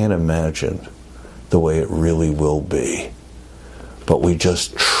can't imagine the way it really will be. But we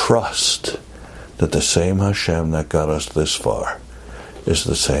just trust that the same Hashem that got us this far is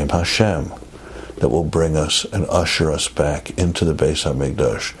the same Hashem that will bring us and usher us back into the Beis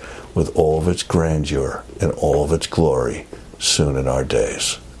HaMikdash with all of its grandeur and all of its glory soon in our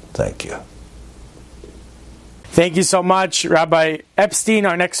days. Thank you. Thank you so much, Rabbi Epstein.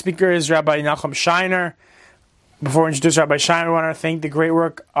 Our next speaker is Rabbi Nachum Shiner. Before we introduce Rabbi Shiner, I want to thank the great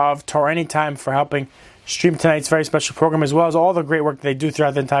work of Torah Anytime for helping stream tonight's very special program, as well as all the great work they do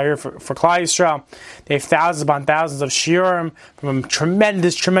throughout the entire year for Klal Yisrael. They have thousands upon thousands of shiurim from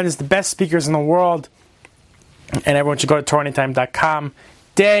tremendous, the best speakers in the world. And everyone should go to TorahAnytime.com.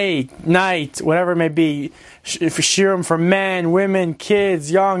 Day, night, whatever it may be, for shiurim for men, women,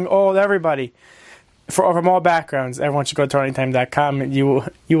 kids, young, old, everybody, from all backgrounds. Everyone should go to TorahAnytime.com. You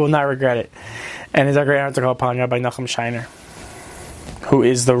will not regret it. And it's a great honor to call upon Rabbi Nachum Shiner, who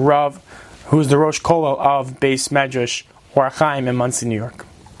is the Rosh Kollel of Beis Medrash Or HaChaim in Monsey, New York.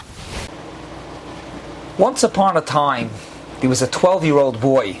 Once upon a time, there was a 12-year-old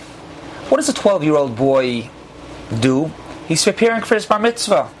boy. What does a 12-year-old boy do? He's preparing for his bar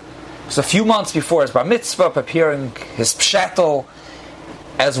mitzvah. It was a few months before his bar mitzvah, preparing his pshatel,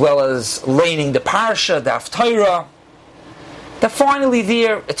 as well as laning the parsha, the haftarah. They're finally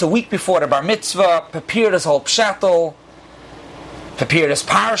there. It's a week before the bar mitzvah. Prepared his whole pshatel, prepared his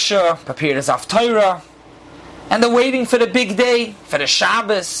parsha, prepared his haftarah, and they're waiting for the big day, for the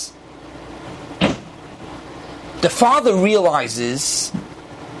Shabbos. The father realizes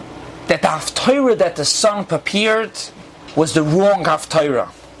that the haftarah that the son prepared was the wrong haftarah.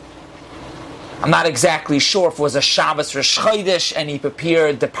 I'm not exactly sure if it was a Shabbos Rosh Chodesh and he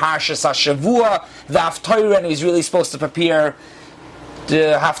prepared the Parshas HaShavua, the haftarah, and he was really supposed to prepare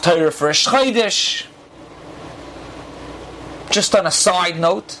the haftarah for Rosh Chodesh. Just on a side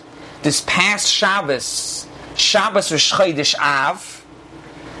note, this past Shabbos Rosh Chodesh Av,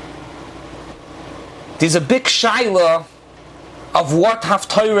 there's a big shaila of what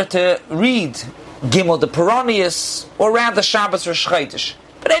haftarah to read, Gimel de Peronius, or rather Shabbos Rosh Chodesh.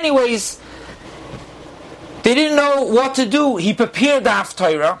 But anyways, they didn't know what to do. He prepared the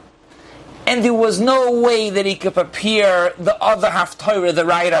haftarah, and there was no way that he could prepare the other haftarah, the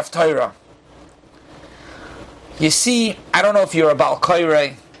right haftarah. You see, I don't know if you're a Baal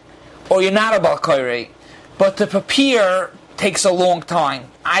Koirei or you're not a Baal Koirei, but to prepare takes a long time.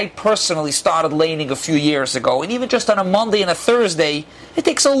 I personally started laning a few years ago, and even just on a Monday and a Thursday, it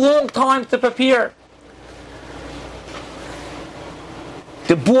takes a long time to prepare.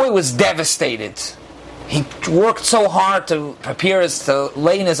 The boy was devastated. He worked so hard to prepare to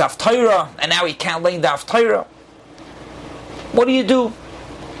lane his haftarah, and now he can't lane the haftarah. What do?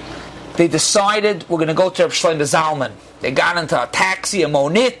 They decided we're going to go to Reb Shlomo Zalman. They got into a taxi, a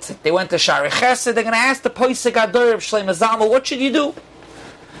monit. They went to Shari Chesed. They're going to ask the Poisek Ador Reb Shlomo Zalman, what should you do?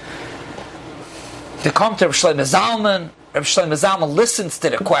 They come to Reb Shlomo Zalman. Reb Shlomo Zalman listens to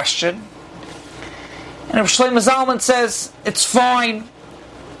the question, and Reb Shlomo Zalman says, it's fine.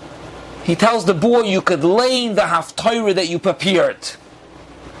 He tells the boy, you could lane the haftarah that you prepared.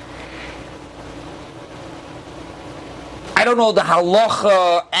 I don't know the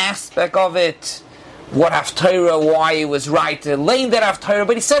halacha aspect of it, what haftarah, why it was right to lane that haftarah,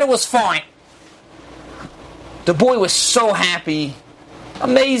 but he said it was fine. The boy was so happy,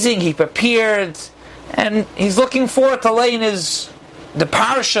 amazing, he prepared, and he's looking forward to laying the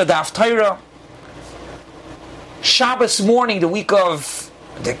parsha, the haftarah. Shabbos morning, the week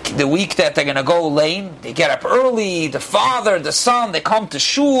that they're going to go lane, they get up early, the father, the son, they come to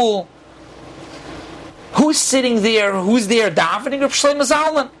shul. Who's sitting there? Who's there davening? Reb Shlomo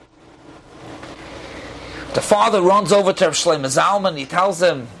Zalman. The father runs over to Reb Shlomo Zalman. He tells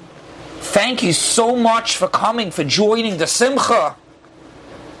him, thank you so much for coming, for joining the simcha.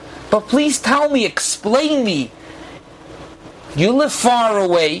 But please tell me, explain me. You live far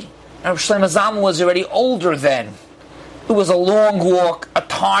away. Reb Shlomo Zalman was already older then. It was a long walk, a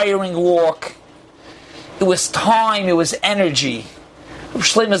tiring walk. It was time, it was energy. Reb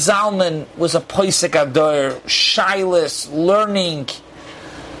Shlomo Zalman was a Poisek Ador, shyless, learning.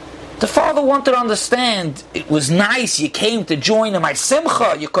 The father wanted to understand, it was nice, you came to join in my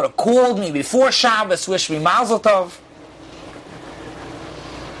simcha, you could have called me before Shabbos, wish me Mazel Tov.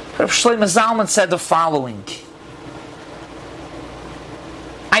 Reb Shlomo Zalman said the following,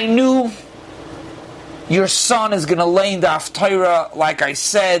 I knew your son is going to lane the haftarah, like I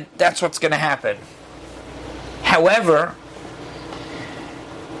said, that's what's going to happen. However,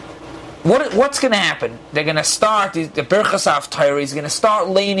 what's going to happen? They're going to start, the Birchas haftarah, he's going to start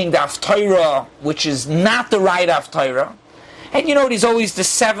laning the haftarah, which is not the right haftarah. And you know, there's always the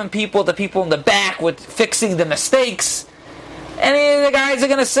 7 people, the people in the back with fixing the mistakes. And the guys are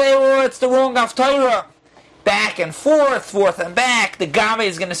going to say, oh, it's the wrong haftarah. Back and forth and back. The Gave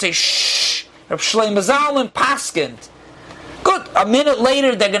is going to say, shh, Reb Shlomo Zalman paskind. Good. A minute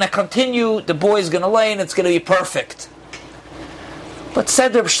later, they're going to continue. The boy's going to lay, and it's going to be perfect. But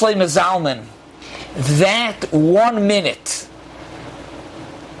said Reb Shlomo Zalman, that 1 minute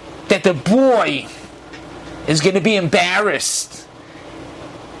that the boy is going to be embarrassed,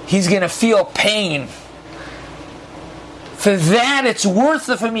 he's going to feel pain, for that it's worth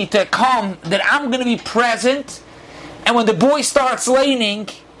it for me to come, that I'm going to be present, and when the boy starts laning,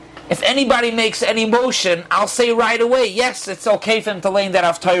 if anybody makes any motion, I'll say right away, yes, it's okay for him to lane that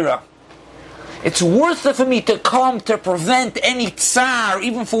Haftarah. It's worth it for me to come to prevent any tsar,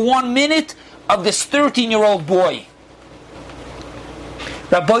 even for 1 minute, of this 13-year-old boy.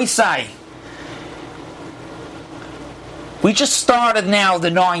 Rabbi Sai, we just started now the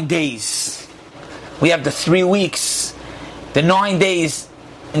 9 days. We have the 3 weeks. The 9 days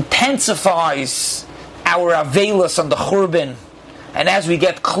intensifies our Avelis on the Churban. And as we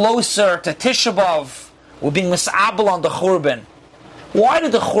get closer to Tisha B'Av, we're being misabel on the Churban. Why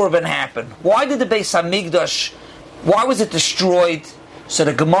did the Churban happen? Why did the Beis HaMikdash, why was it destroyed? So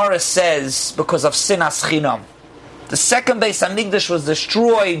the Gemara says, because of Sinas Chinam. The second Beis HaMikdash was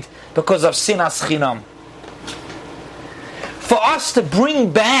destroyed because of Sinas Chinam. For us to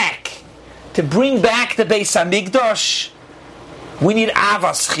bring back the Beis HaMikdash, we need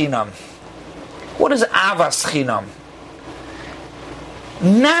Avas Chinam. What is Avas Chinam?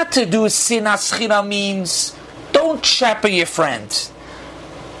 Not to do Sinas Chinam means don't shepherd your friend.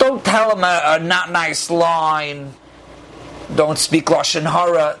 Don't tell him a not nice line. Don't speak Lashon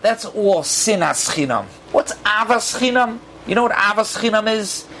Hara. That's all Sinas Chinam. What's Avas Chinam? You know what Avas Chinam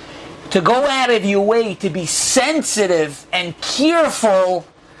is? To go out of your way to be sensitive and careful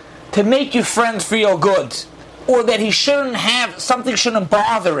to make your friend feel good. Or that he shouldn't have, something shouldn't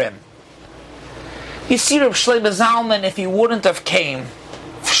bother him. You see Reb Shlomo Zalman, if he wouldn't have came,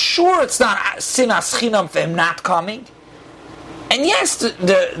 sure it's not Sinas Chinam for him not coming. And yes,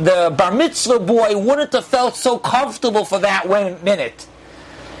 the bar mitzvah boy wouldn't have felt so comfortable for that 1 minute.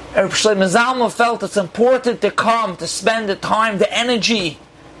 Reb Shlomo Zalman felt it's important to come, to spend the time, the energy.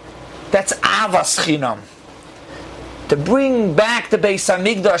 That's Avas Chinam. To bring back the Beis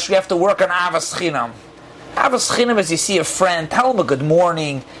HaMikdash, we have to work on Avas Chinam. Avas Chinam is you see a friend, tell him a good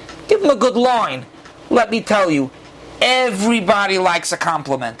morning, give him a good line. Let me tell you, everybody likes a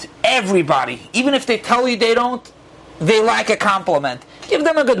compliment. Everybody. Even if they tell you they don't, they like a compliment. Give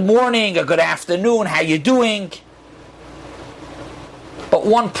them a good morning, a good afternoon, how you doing? But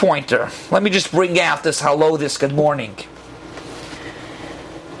one pointer. Let me just bring out this hello, this good morning.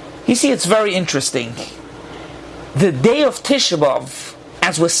 You see, it's very interesting. The day of Tisha B'Av,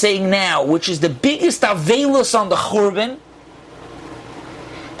 as we're saying now, which is the biggest Avelis on the Churban,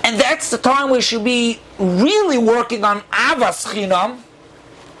 and that's the time we should be really working on Avas Chinam.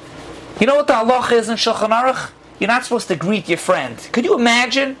 You know what the halacha is in Shulchan Aruch? You're not supposed to greet your friend. Could you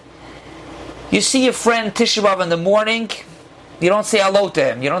imagine? You see your friend Tisha B'Av in the morning, you don't say hello to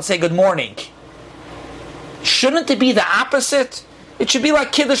him, you don't say good morning. Shouldn't it be the opposite? It should be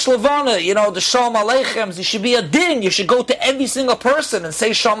like Kiddush Levana, the Shalom Aleichem. There should be a din. You should go to every single person and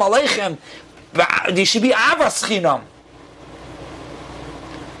say Shalom Aleichem. There should be Avas Chinam.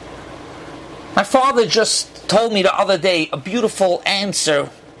 My father just told me the other day a beautiful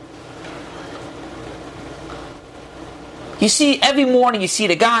answer. You see, every morning you see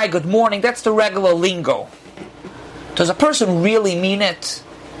the guy, good morning, that's the regular lingo. Does a person really mean it?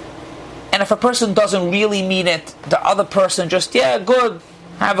 And if a person doesn't really mean it, the other person just, yeah, good,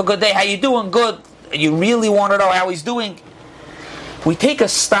 have a good day, how you doing? Good. You really want to know how he's doing? We take a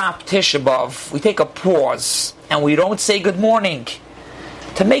stop, Tisha B'Av, we take a pause, and we don't say good morning,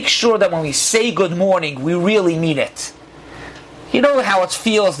 to make sure that when we say good morning, we really mean it. You know how it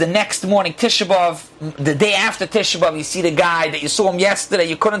feels the next morning, Tisha B'Av, the day after Tisha B'Av, you see the guy that you saw him yesterday,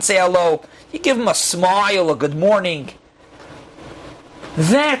 you couldn't say hello, you give him a smile, a good morning.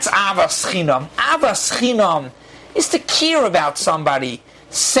 That's Avas Chinam. Avas Chinam is to care about somebody,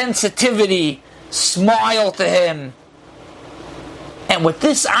 sensitivity, smile to him. And with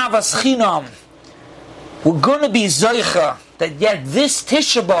this Avas Chinam, we're going to be Zoicha, that yet this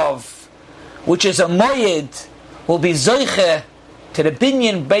Tisha B'Av, which is a Moyed, will be Zoicha to the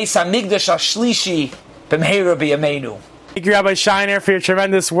Binyan Beis HaMikdash HaShlishi B'mheira B'yameinu. Thank you, Rabbi Shiner, for your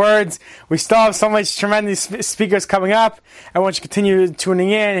tremendous words. We still have so much tremendous speakers coming up. I want you to continue tuning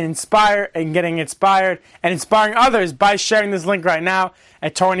in and inspire and getting inspired and inspiring others by sharing this link right now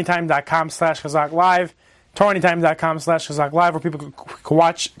at TorahAnytime.com/ChazakLive. TorahAnytime.com/ChazakLive, where people can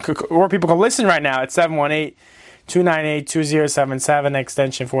watch, or people can listen right now at 718-298-2077,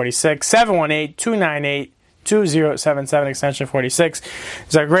 extension 46. 718-298-2077, extension 46.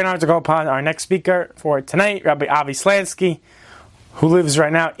 It's a great honor to go upon our next speaker for tonight, Rabbi Avi Slansky, who lives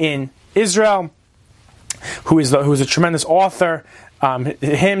right now in Israel, who is a tremendous author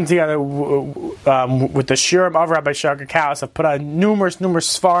him together with the Shurim of Rabbi Shlomo Kaulis have put out numerous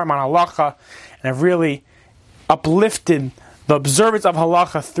svarim on halacha, and have really uplifted the observance of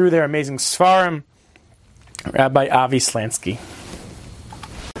halacha through their amazing svarim. Rabbi Avi Slansky.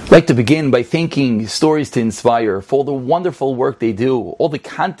 I'd like to begin by thanking Stories to Inspire for all the wonderful work they do, all the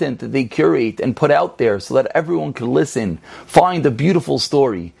content that they curate and put out there so that everyone can listen, find a beautiful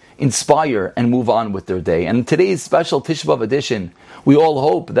story, inspire, and move on with their day. And in today's special Tisha B'Av edition, we all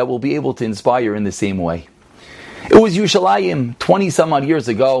hope that we'll be able to inspire in the same way. It was Yerushalayim 20 some odd years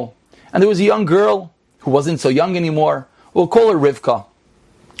ago, and there was a young girl who wasn't so young anymore. We'll call her Rivka.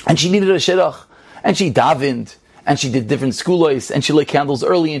 And she needed a shidduch, and she davened, and she did different skulos, and she lit candles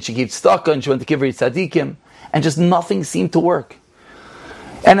early, and she gave tzedakah, and she went to Kivrei Tzadikim, and just nothing seemed to work.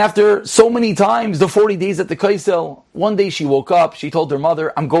 And after so many times, the 40 days at the Kaisel, one day she woke up, she told her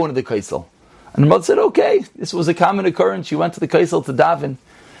mother, I'm going to the Kaisel. And her mother said, okay, this was a common occurrence. She went to the Kaisel to daven.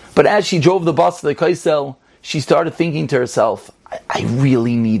 But as she drove the bus to the Kaisel, she started thinking to herself, I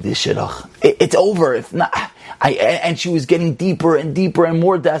really need this shidduch. It's over. If not, and she was getting deeper and deeper and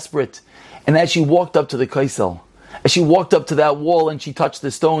more desperate. And as she walked up to the Kaisel, as she walked up to that wall and she touched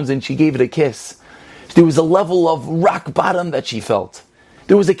the stones and she gave it a kiss, there was a level of rock bottom that she felt.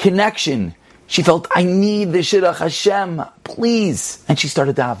 There was a connection. She felt, I need the shidduch, Hashem, please. And she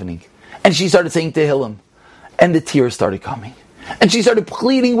started davening. And she started saying Tehillim. And the tears started coming. And she started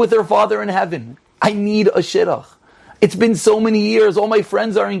pleading with her Father in heaven, I need a shidduch. It's been so many years, all my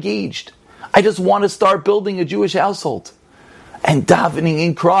friends are engaged. I just want to start building a Jewish household. And davening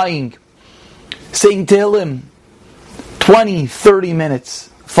and crying, saying Tehillim, 20, 30 minutes.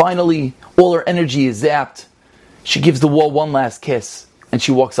 Finally, all her energy is zapped. She gives the wall one last kiss, and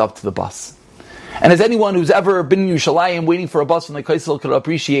she walks up to the bus. And as anyone who's ever been in Yerushalayim waiting for a bus from the Kaisel could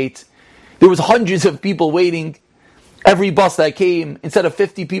appreciate, there was hundreds of people waiting. Every bus that came, instead of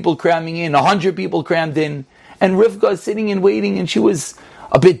 50 people cramming in, 100 people crammed in. And Rivka is sitting and waiting, and she was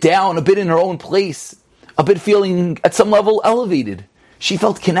a bit down, a bit in her own place, a bit feeling at some level elevated. She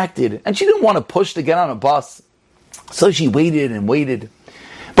felt connected, and she didn't want to push to get on a bus. So she waited and waited.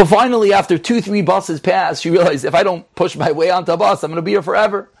 But finally, after 2-3 buses passed, she realized, if I don't push my way onto a bus, I'm going to be here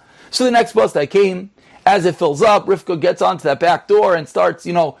forever. So the next bus that came, as it fills up, Rivka gets onto that back door and starts,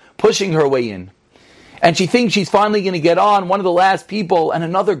 pushing her way in. And she thinks she's finally going to get on. One of the last people, and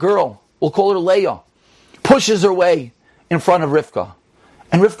another girl, we'll call her Leah, pushes her way in front of Rivka.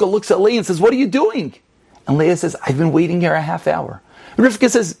 And Rivka looks at Leah and says, what are you doing? And Leah says, I've been waiting here a half hour. And Rivka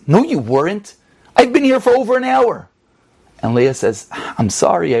says, no, you weren't. I've been here for over an hour. And Leah says, I'm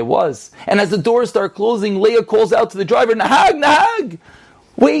sorry, I was. And as the doors start closing, Leah calls out to the driver, Nahag, Nahag!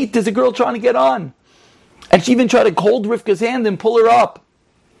 Wait, there's a girl trying to get on. And she even tried to hold Rivka's hand and pull her up.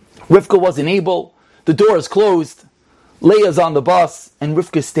 Rivka wasn't able. The door is closed. Leah's on the bus, and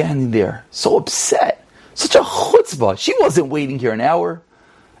Rivka's standing there, so upset. Such a chutzpah. She wasn't waiting here an hour.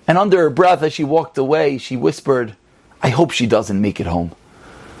 And under her breath, as she walked away, she whispered, I hope she doesn't make it home.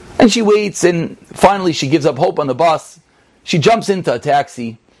 And she waits, and finally she gives up hope on the bus. She jumps into a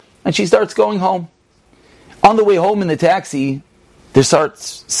taxi, and she starts going home. On the way home in the taxi, there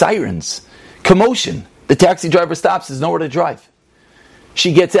starts sirens, commotion. The taxi driver stops, there's nowhere to drive.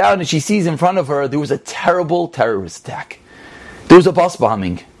 She gets out and she sees in front of her there was a terrible terrorist attack. There was a bus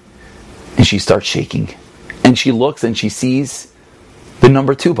bombing. And she starts shaking. And she looks and she sees the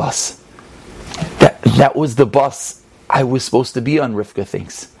number 2 bus. That was the bus I was supposed to be on, Rivka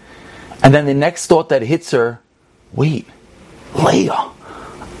thinks. And then the next thought that hits her, wait, Leah,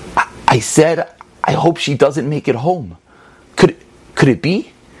 I said, I hope she doesn't make it home. Could it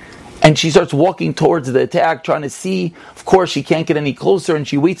be? And she starts walking towards the attack, trying to see. Of course, she can't get any closer, and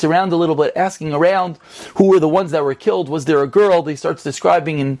she waits around a little bit, asking around who were the ones that were killed. Was there a girl? They starts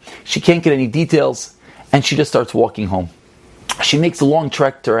describing, and she can't get any details. And she just starts walking home. She makes a long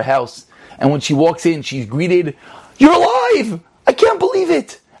trek to her house, and when she walks in, she's greeted, "You're alive! I can't believe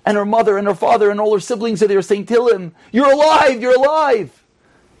it!" And her mother and her father and all her siblings are there saying, "Tehillim, you're alive! You're alive!"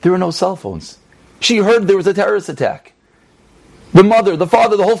 There were no cell phones. She heard there was a terrorist attack. The mother, the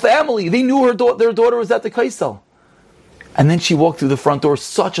father, the whole family, they knew their daughter was at the Kaisel. And then she walked through the front door,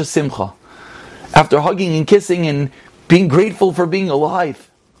 such a simcha. After hugging and kissing and being grateful for being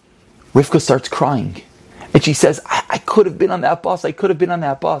alive, Rivka starts crying. And she says, I could have been on that bus, I could have been on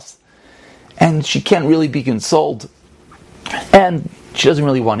that bus. And she can't really be consoled. And she doesn't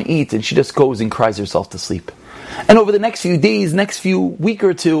really want to eat, and she just goes and cries herself to sleep. And over the next few days, next few week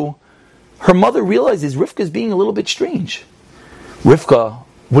or two, her mother realizes Rivka's being a little bit strange. Rivka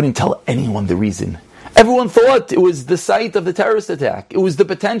wouldn't tell anyone the reason. Everyone thought it was the site of the terrorist attack. It was the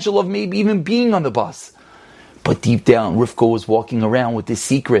potential of maybe even being on the bus. But deep down, Rivka was walking around with this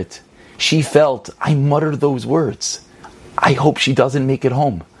secret. She felt, I muttered those words. I hope she doesn't make it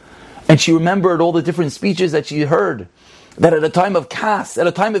home. And she remembered all the different speeches that she heard, that at a time of kas, at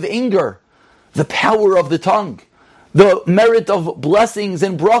a time of anger, the power of the tongue, the merit of blessings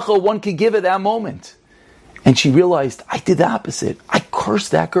and bracha one could give at that moment. And she realized, I did the opposite. I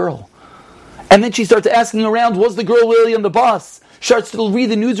cursed that girl. And then she starts asking around, was the girl really on the bus? Starts to read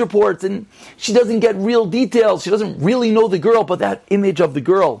the news reports, and she doesn't get real details. She doesn't really know the girl, but that image of the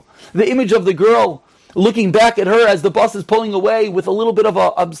girl looking back at her as the bus is pulling away with a little bit of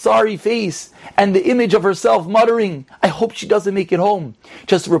a I'm sorry face, and the image of herself muttering, I hope she doesn't make it home,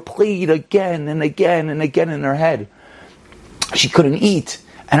 just replayed again and again and again in her head. She couldn't eat,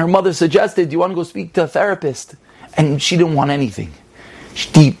 and her mother suggested, do you want to go speak to a therapist? And she didn't want anything.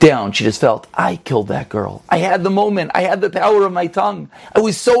 Deep down, she just felt, I killed that girl. I had the moment. I had the power of my tongue. I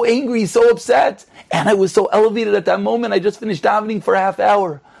was so angry, so upset, and I was so elevated at that moment. I just finished davening for a half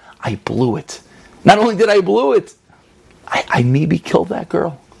hour. I blew it. Not only did I blow it, I maybe killed that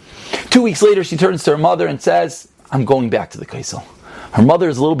girl. 2 weeks later, she turns to her mother and says, I'm going back to the kaisel. Her mother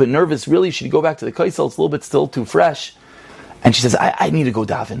is a little bit nervous. Really, she'd go back to the kaisel. It's a little bit still too fresh. And she says, I need to go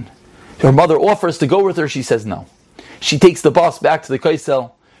daven. Her mother offers to go with her. She says no. She takes the bus back to the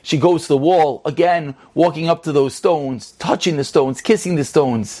kaisel. She goes to the wall, again, walking up to those stones, touching the stones, kissing the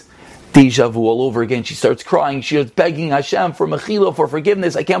stones. Deja vu all over again. She starts crying. She starts begging Hashem for mechila, for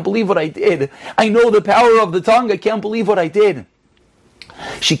forgiveness. I can't believe what I did. I know the power of the tongue. I can't believe what I did.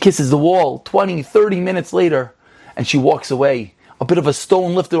 She kisses the wall 20, 30 minutes later, and she walks away. A bit of a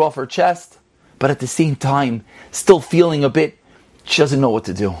stone lifted off her chest, but at the same time, still feeling a bit, she doesn't know what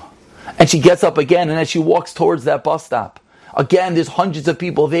to do. And she gets up again, and as she walks towards that bus stop, again, there's hundreds of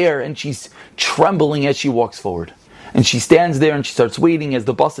people there, and she's trembling as she walks forward. And she stands there and she starts waiting as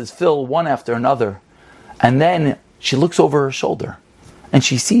the buses fill one after another. And then she looks over her shoulder and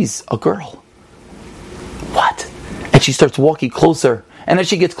she sees a girl. What? And she starts walking closer. And as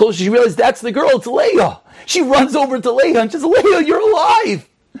she gets closer, she realizes that's the girl. It's Leah. She runs over to Leah and says, Leah, you're alive.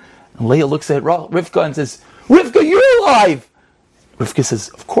 And Leah looks at Rivka and says, Rivka, you're alive. Rivka says,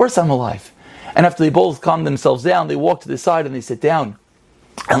 of course I'm alive. And after they both calm themselves down, they walk to the side and they sit down.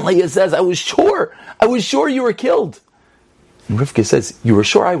 And Leah says, I was sure you were killed. And Rivka says, you were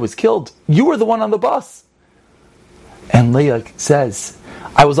sure I was killed? You were the one on the bus. And Leah says,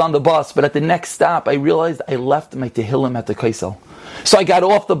 I was on the bus, but at the next stop, I realized I left my Tehillim at the kaisel. So I got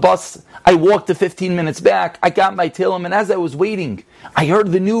off the bus, I walked the 15 minutes back, I got my Tehillim, and as I was waiting, I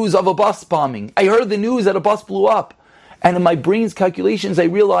heard the news of a bus bombing. I heard the news that a bus blew up. And in my brain's calculations, I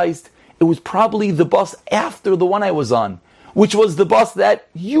realized it was probably the bus after the one I was on, which was the bus that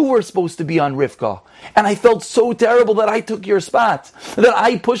you were supposed to be on, Rivka. And I felt so terrible that I took your spot, that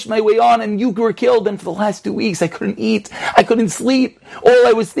I pushed my way on and you were killed. And for the last 2 weeks, I couldn't eat, I couldn't sleep. All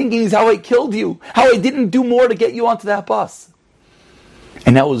I was thinking is how I killed you, how I didn't do more to get you onto that bus.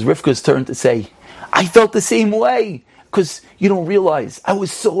 And now it was Rivka's turn to say, I felt the same way, because you don't realize, I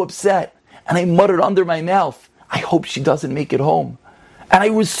was so upset. And I muttered under my mouth, I hope she doesn't make it home. And I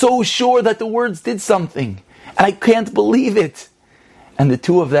was so sure that the words did something. And I can't believe it. And the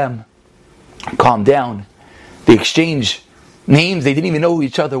two of them calmed down. They exchanged names. They didn't even know who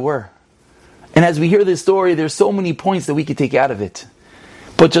each other were. And as we hear this story, there's so many points that we could take out of it.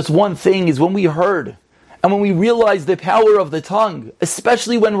 But just one thing is when we heard and when we realize the power of the tongue,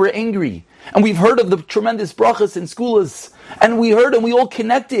 especially when we're angry, and we've heard of the tremendous brachas and skulas, and we heard and we all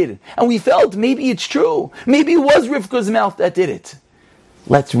connected, and we felt maybe it's true. Maybe it was Rivka's mouth that did it.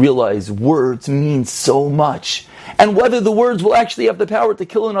 Let's realize words mean so much. And whether the words will actually have the power to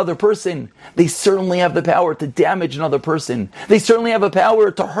kill another person, they certainly have the power to damage another person. They certainly have a power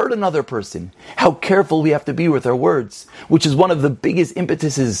to hurt another person. How careful we have to be with our words, which is one of the biggest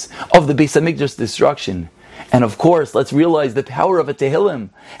impetuses of the Beis HaMikdash destruction. And of course, let's realize the power of a Tehillim.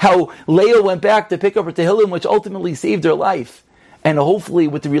 How Leah went back to pick up her Tehillim, which ultimately saved her life. And hopefully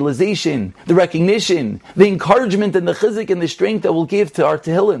with the realization, the recognition, the encouragement and the chizik and the strength that we'll give to our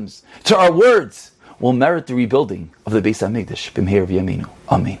Tehillims, to our words, will merit the rebuilding of the Beis HaMikdash. B'meir v'yameinu.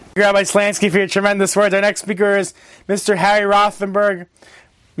 Amen. Rabbi Slansky for your tremendous words. Our next speaker is Mr. Harry Rothenberg.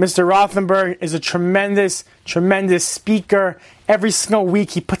 Mr. Rothenberg is a tremendous speaker. Every single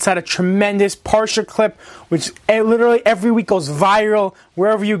week he puts out a tremendous Parsha clip, which literally every week goes viral.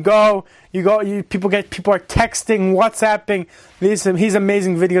 Wherever you go, people are texting, WhatsApping. These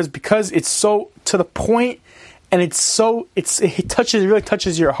amazing videos because it's so to the point, and it really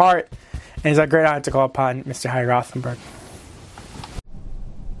touches your heart. And it's a great honor to call upon Mr. Harry Rothenberg.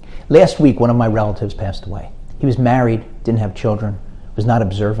 Last week, one of my relatives passed away. He was married, didn't have children, was not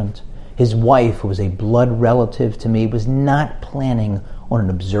observant. His wife, who was a blood relative to me, was not planning on an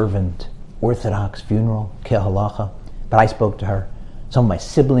observant Orthodox funeral, kehalacha, but I spoke to her. Some of my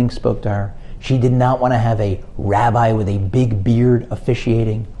siblings spoke to her. She did not want to have a rabbi with a big beard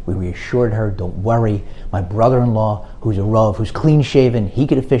officiating. We reassured her, don't worry. My brother-in-law, who's a Rav, who's clean-shaven, he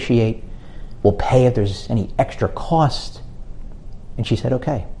could officiate. We'll pay if there's any extra cost. And she said,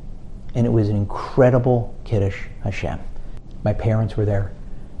 okay. And it was an incredible Kiddush Hashem. My parents were there,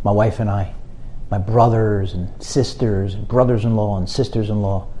 my wife and I, my brothers and sisters, and brothers-in-law and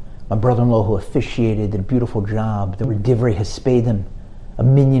sisters-in-law. My brother-in-law who officiated did a beautiful job. There were divrei hespedim, a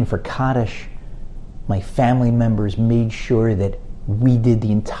minyan for Kaddish. My family members made sure that we did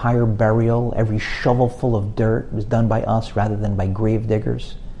the entire burial. Every shovelful of dirt was done by us rather than by grave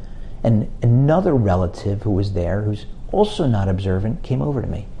diggers. And another relative who was there, who's also not observant, came over to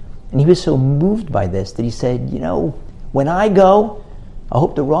me. And he was so moved by this that he said, when I go, I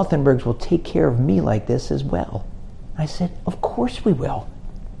hope the Rothenbergs will take care of me like this as well. I said, of course we will.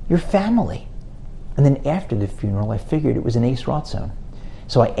 Your family. And then after the funeral, I figured it was an Eis Ratzon.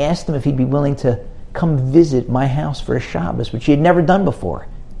 So I asked him if he'd be willing to come visit my house for a Shabbos, which he had never done before.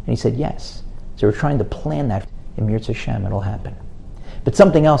 And he said yes. So we're trying to plan that. In Mirz Hashem, it'll happen. But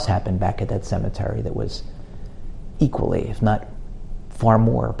something else happened back at that cemetery that was equally, if not far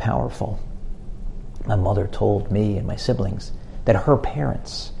more powerful. My mother told me and my siblings that her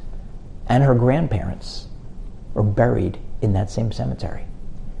parents and her grandparents were buried in that same cemetery.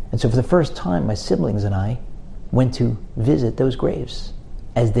 And so for the first time, my siblings and I went to visit those graves,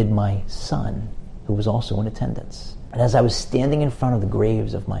 as did my son, who was also in attendance. And as I was standing in front of the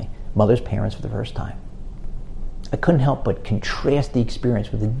graves of my mother's parents for the first time, I couldn't help but contrast the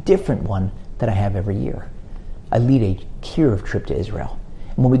experience with a different one that I have every year. I lead a Kiruv trip to Israel.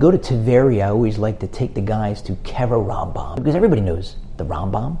 And when we go to Tveria, I always like to take the guys to Kever Rambam, because everybody knows the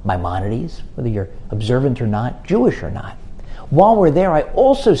Rambam, Maimonides, whether you're observant or not, Jewish or not. While we're there, I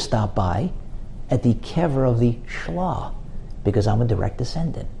also stop by at the Kever of the Shlah, because I'm a direct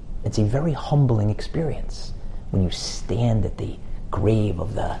descendant. It's a very humbling experience when you stand at the grave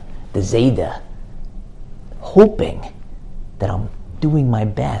of the Zayda, hoping that I'm doing my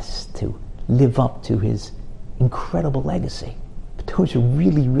best to live up to his incredible legacy. But those are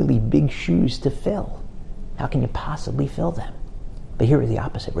really, really big shoes to fill. How can you possibly fill them? But here is the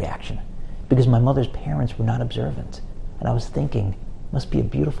opposite reaction. Because my mother's parents were not observant. And I was thinking, it must be a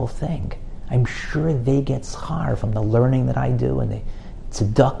beautiful thing. I'm sure they get schar from the learning that I do and the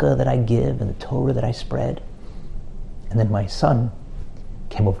tzedakah that I give and the Torah that I spread. And then my son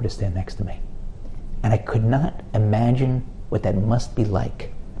came over to stand next to me. And I could not imagine what that must be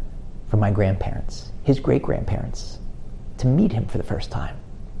like for my grandparents, his great-grandparents, to meet him for the first time.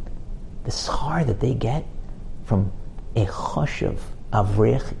 The schar that they get from a choshev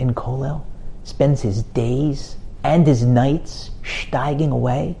avrich in Kollel, spends his days and his nights steiging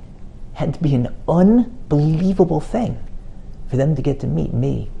away, had to be an unbelievable thing for them to get to meet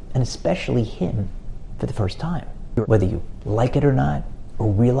me, and especially him, for the first time. Whether you like it or not,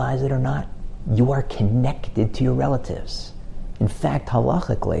 or realize it or not, you are connected to your relatives. In fact,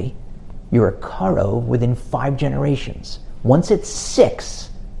 halachically, you're a karov within 5 generations. Once it's 6,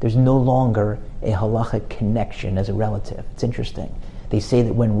 there's no longer a halachic connection as a relative. It's interesting. They say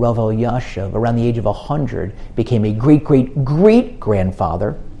that when Rav Elyashiv, around the age of 100, became a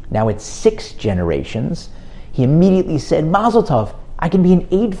great-great-great-grandfather, now it's 6 generations, he immediately said, Mazel Tov, I can be an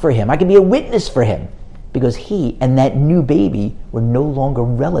aid for him, I can be a witness for him, because he and that new baby were no longer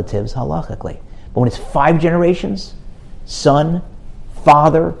relatives halachically. But when it's 5 generations, son,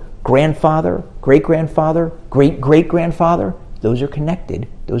 father, grandfather, great-grandfather, great-great-grandfather, those are connected,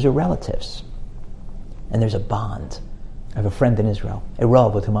 those are relatives. And there's a bond. I have a friend in Israel, a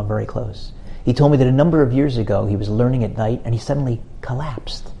Rav with whom I'm very close. He told me that a number of years ago he was learning at night and he suddenly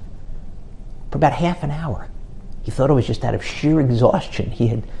collapsed for about half an hour. He thought it was just out of sheer exhaustion. He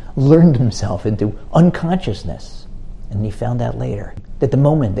had learned himself into unconsciousness. And he found out later that the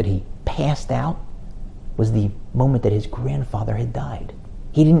moment that he passed out was the moment that his grandfather had died.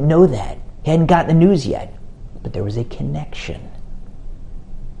 He didn't know that. He hadn't gotten the news yet. But there was a connection.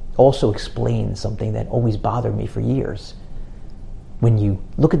 Also explains something that always bothered me for years. When you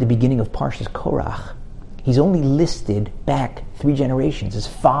look at the beginning of Parshas Korach, he's only listed back 3 generations. His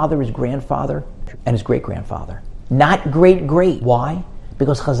father, his grandfather, and his great-grandfather. Not great-great. Why?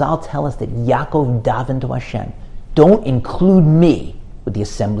 Because Chazal tell us that Yaakov davened to Hashem. Don't include me with the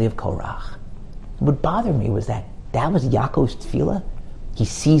assembly of Korach. What bothered me was that was Yaakov's tefillah. He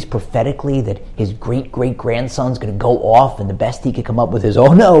sees prophetically that his great-great-grandson's going to go off, and the best he could come up with is,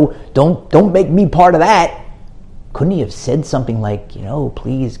 oh no, don't make me part of that. Couldn't he have said something like,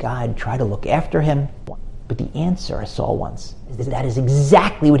 please, God, try to look after him? But the answer I saw once is that is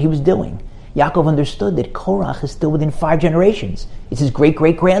exactly what he was doing. Yaakov understood that Korach is still within 5 generations. It's his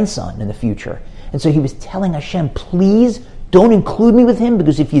great-great-grandson in the future. And so he was telling Hashem, please don't include me with him,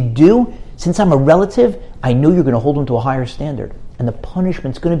 because if you do, since I'm a relative, I know you're going to hold him to a higher standard. And the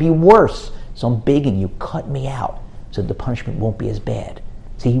punishment's going to be worse. So I'm begging you, cut me out so the punishment won't be as bad.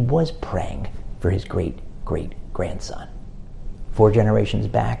 See, he was praying for his great-great-grandson. 4 generations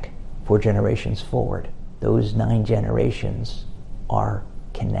back, 4 generations forward. Those 9 generations are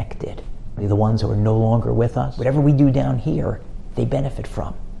connected. The ones who are no longer with us, whatever we do down here, they benefit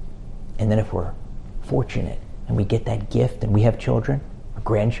from. And then if we're fortunate and we get that gift and we have children, or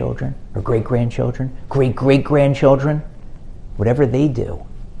grandchildren, or great-grandchildren, great-great-grandchildren, whatever they do,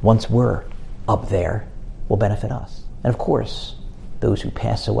 once we're up there, will benefit us. And of course, those who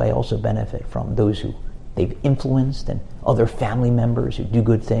pass away also benefit from those who they've influenced and other family members who do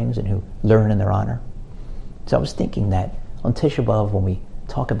good things and who learn in their honor. So I was thinking that on Tisha B'Av, when we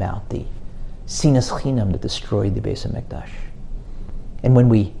talk about the Sinas Chinam that destroyed the Beis HaMikdash, and when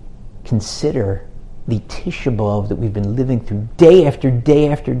we consider the Tisha B'Av that we've been living through day after day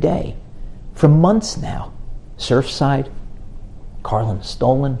after day, for months now, Surfside, Carlin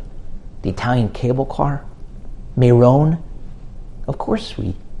Stolen, the Italian cable car, Meron, of course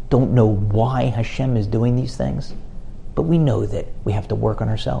we don't know why Hashem is doing these things, but we know that we have to work on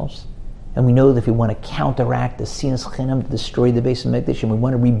ourselves. And we know that if we want to counteract the Sinas Chinam, destroy the Beis HaMikdash, and we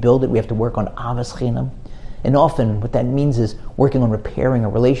want to rebuild it, we have to work on Avas Chinam. And often what that means is working on repairing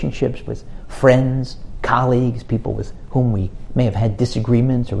our relationships with friends, colleagues, people with whom we may have had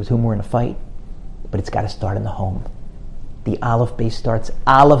disagreements or with whom we're in a fight. But it's got to start in the home. The Aleph Beis starts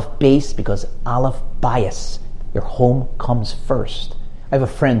Aleph Beis because Aleph Bias. Your home comes first. I have a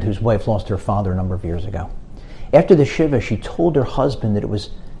friend whose wife lost her father a number of years ago. After the Shiva, she told her husband that it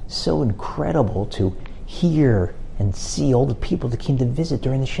was so incredible to hear and see all the people that came to visit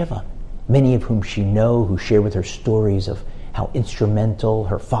during the Shiva, many of whom she knew, who shared with her stories of how instrumental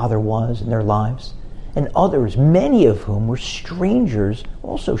her father was in their lives, and others, many of whom were strangers,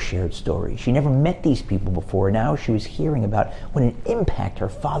 also shared stories. She never met these people before. Now she was hearing about what an impact her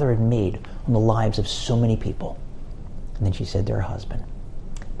father had made on the lives of so many people. And then she said to her husband,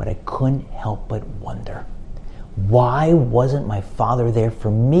 but I couldn't help but wonder, why wasn't my father there for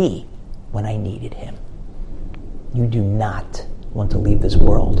me when I needed him? You do not want to leave this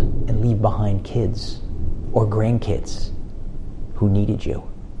world and leave behind kids or grandkids who needed you.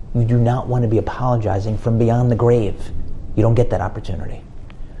 You do not want to be apologizing from beyond the grave. You don't get that opportunity.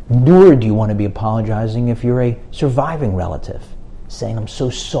 Nor do you want to be apologizing if you're a surviving relative, saying, I'm so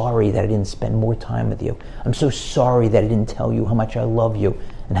sorry that I didn't spend more time with you. I'm so sorry that I didn't tell you how much I love you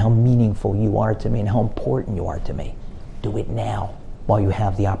and how meaningful you are to me and how important you are to me. Do it now while you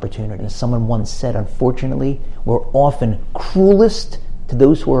have the opportunity. And as someone once said, unfortunately, we're often cruelest to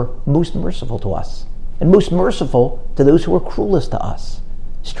those who are most merciful to us, and most merciful to those who are cruelest to us.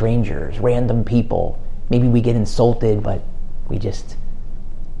 Strangers, random people. Maybe we get insulted, but we just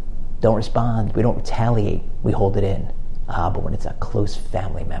don't respond. We don't retaliate. We hold it in. But when it's a close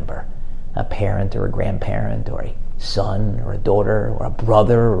family member, a parent or a grandparent or a son or a daughter or a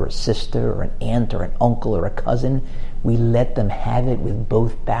brother or a sister or an aunt or an uncle or a cousin, we let them have it with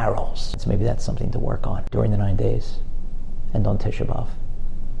both barrels. So maybe that's something to work on during the 9 days and on Tisha B'Av.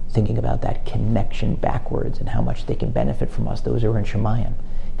 Thinking about that connection backwards and how much they can benefit from us, those who are in Shemayim.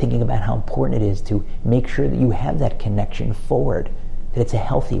 Thinking about how important it is to make sure that you have that connection forward, that it's a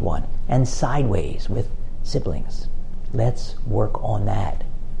healthy one, and sideways with siblings. Let's work on that.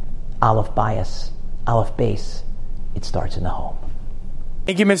 Aleph Bias, Aleph Beis, it starts in the home.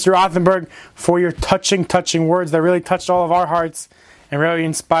 Thank you, Mr. Rothenberg, for your touching words that really touched all of our hearts and really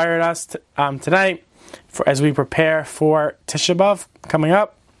inspired us tonight as we prepare for Tisha B'Av coming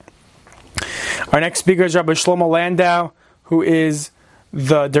up. Our next speaker is Rabbi Shlomo Landau, who is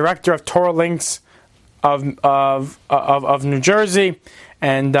the director of Torah Links of New Jersey,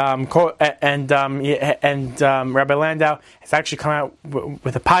 and Rabbi Landau has actually come out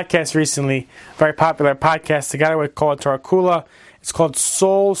with a podcast recently, very popular podcast, together with Kol Torah Kula. It's called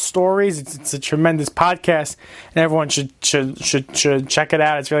Soul Stories. It's a tremendous podcast, and everyone should check it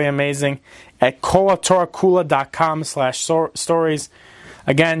out. It's really amazing at kolatorahkula.com/stories.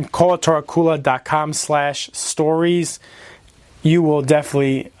 Again, kolatorahkula.com/stories. You will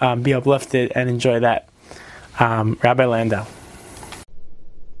definitely be uplifted and enjoy that. Rabbi Landau.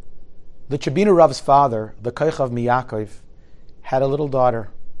 The Chabinu Rav's father, the Kochav Miyakov, had a little daughter.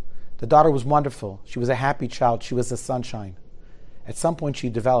 The daughter was wonderful. She was a happy child. She was the sunshine. At some point, she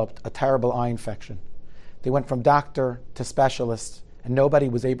developed a terrible eye infection. They went from doctor to specialist, and nobody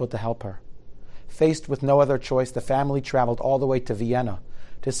was able to help her. Faced with no other choice, the family traveled all the way to Vienna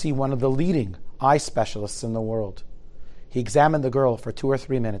to see one of the leading eye specialists in the world. He examined the girl for 2 or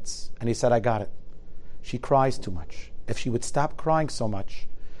 3 minutes, and he said, "I got it. She cries too much. If she would stop crying so much,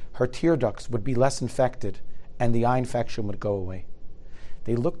 her tear ducts would be less infected, and the eye infection would go away."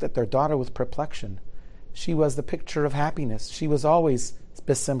 They looked at their daughter with perplexion. She was the picture of happiness. She was always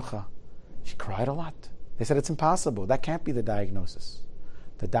besimcha. She cried a lot. They said, "It's impossible. That can't be the diagnosis."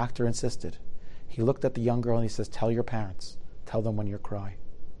 The doctor insisted. He looked at the young girl and he says, "Tell your parents. Tell them when you cry."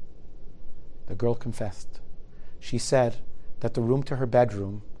 The girl confessed. She said that the room to her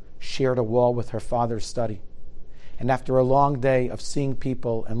bedroom shared a wall with her father's study. And after a long day of seeing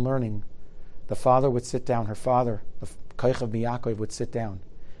people and learning, the father would sit down, her father, the Kochav Miyakov, would sit down,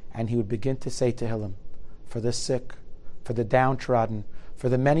 and he would begin to say Tehillim for the sick, for the downtrodden, for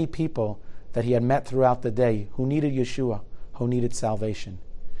the many people that he had met throughout the day who needed Yeshua, who needed salvation.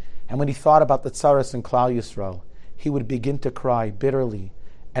 And when he thought about the tzaras in Klal Yisrael, he would begin to cry bitterly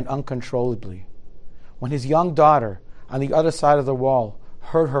and uncontrollably. When his young daughter on the other side of the wall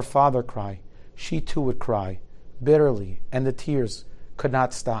heard her father cry, she too would cry bitterly, and the tears could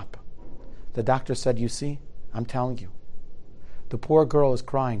not stop. The doctor said, "You see, I'm telling you, the poor girl is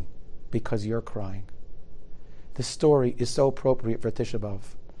crying because you're crying." This story is so appropriate for Tisha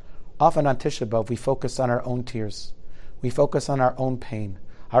B'Av. Often on Tisha B'Av, we focus on our own tears. We focus on our own pain,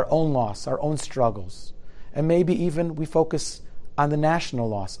 our own loss, our own struggles. And maybe even we focus on the national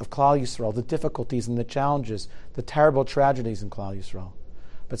loss of Klal Yisrael, the difficulties and the challenges, the terrible tragedies in Klal Yisrael.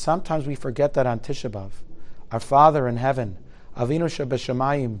 But sometimes we forget that on Tisha B'Av, our Father in heaven, Avinu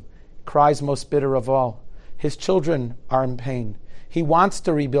Shebashamayim, cries most bitter of all. His children are in pain. He wants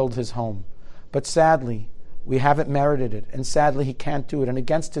to rebuild his home. But sadly, we haven't merited it. And sadly, he can't do it. And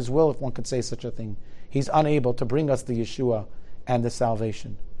against his will, if one could say such a thing, he's unable to bring us the Yeshua and the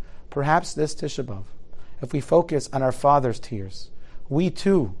salvation. Perhaps this Tisha B'Av, if we focus on our Father's tears, we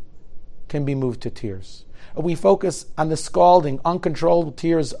too can be moved to tears. If we focus on the scalding, uncontrollable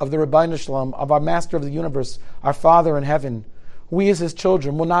tears of the Rebbeinu Shalom, of our Master of the Universe, our Father in heaven, we as his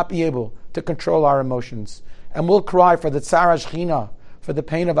children will not be able to control our emotions, and we'll cry for the Tzara Shechina, for the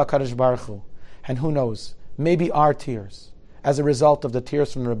pain of HaKadosh Baruch Hu. And who knows, maybe our tears, as a result of the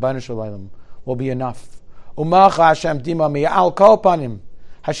tears from the Rebbeinu Shalom, will be enough. Umacha Hashem dima mi'al kol panim.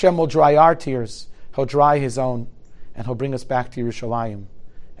 Hashem will dry our tears, he'll dry his own, and he'll bring us back to Yerushalayim,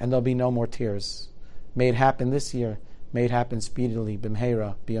 and there'll be no more tears. May it happen this year. May it happen speedily.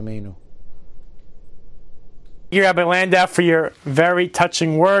 B'mheira b'yameinu. Thank you, Rabbi Landau, for your very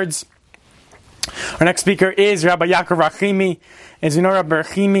touching words. Our next speaker is Rabbi Yaakov Rachimi. As you know, Rabbi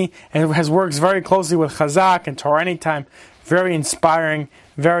Rachimi has works very closely with Chazak and Torah Anytime. Very inspiring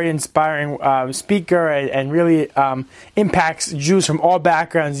speaker, and really impacts Jews from all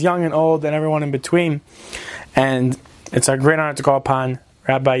backgrounds, young and old, and everyone in between. And it's a great honor to call upon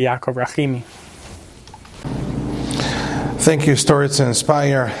Rabbi Yaakov Rachimi. Thank you, Stories to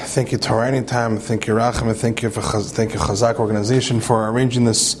Inspire. Thank you, Torah Anytime. Thank you, Rachim, and thank you, Chazak Organization, for arranging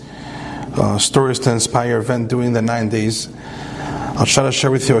this Stories to Inspire event during the 9 days. I'll try to share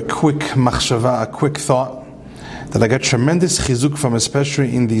with you a quick machshava, a quick thought that I got tremendous chizuk from,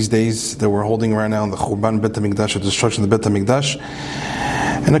 especially in these days that we're holding right now in the Churban Bet HaMikdash, the destruction of the Bet HaMikdash.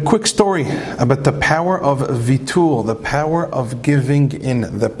 And a quick story about the power of vitul, the power of giving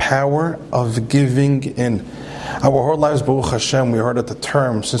in, the power of giving in. Our whole lives, Baruch Hashem, we heard at the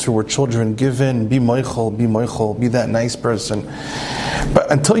term since we were children, give in, be moichel, be that nice person.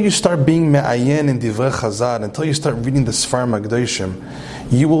 But until you start being me'ayen in Divrei Chazal, until you start reading the Sfarim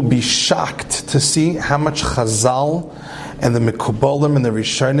HaKadoshim, you will be shocked to see how much Chazal and the Mekubalim and the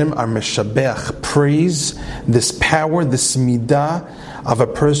Rishonim are meshabeach, praise this power, this midah of a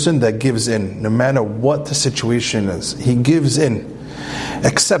person that gives in, no matter what the situation is. He gives in.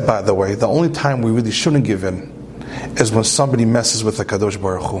 Except, by the way, the only time we really shouldn't give in is when somebody messes with the Kadosh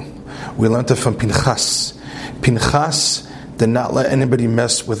Baruch Hu. We learned it from Pinchas. Pinchas did not let anybody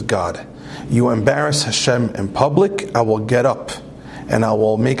mess with God. You embarrass Hashem in public, I will get up and I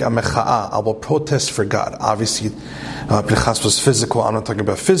will make a mecha'ah, I will protest for God. Obviously, Pinchas was physical, I'm not talking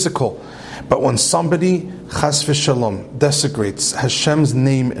about physical. But when somebody, chas v'shalom, desecrates Hashem's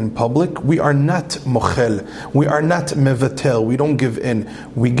name in public, we are not mochel, we are not mevatel, we don't give in.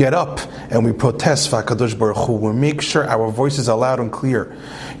 We get up and we protest for HaKadosh Baruch Hu. We make sure our voices are loud and clear.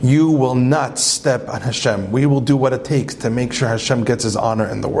 You will not step on Hashem. We will do what it takes to make sure Hashem gets his honor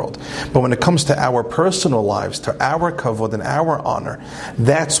in the world. But when it comes to our personal lives, to our kavod and our honor,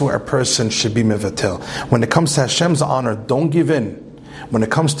 that's where a person should be mevatel. When it comes to Hashem's honor, don't give in. When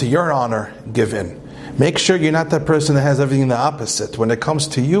it comes to your honor, give in. Make sure you're not that person that has everything the opposite. When it comes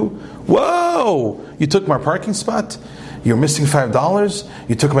to you, whoa, you took my parking spot? You're missing $5?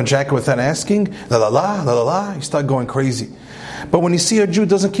 You took my jacket without asking? La la la, la la la. You start going crazy. But when you see a Jew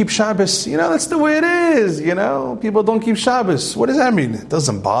doesn't keep Shabbos, that's the way it is, People don't keep Shabbos. What does that mean? It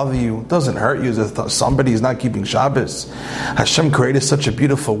doesn't bother you. It doesn't hurt you that somebody is not keeping Shabbos. Hashem created such a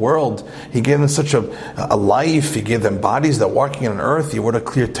beautiful world. He gave them such a life. He gave them bodies that walking on earth. He wrote a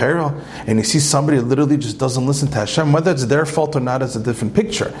clear Torah. And you see somebody that literally just doesn't listen to Hashem. Whether it's their fault or not is a different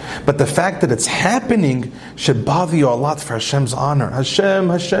picture. But the fact that it's happening should bother you a lot for Hashem's honor.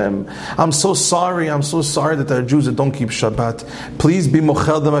 Hashem, I'm so sorry that there are Jews that don't keep Shabbat. Please be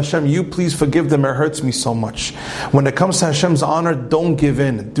mochel them, Hashem. You please forgive them. It hurts me so much. When it comes to Hashem's honor, don't give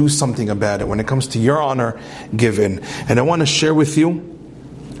in. Do something about it. When it comes to your honor, give in. And I want to share with you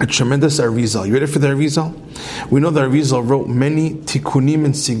a tremendous Arizal. You ready for the Arizal? We know that Arizal wrote many tikkunim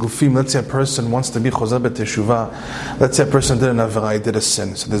and sigufim. Let's say a person wants to be chozeh b'teshuvah. Let's say a person did an avera, he did a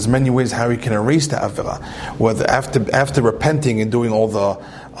sin. So there's many ways how he can erase the avera. Whether after repenting and doing all the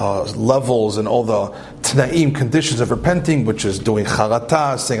levels and all the t'naim conditions of repenting, which is doing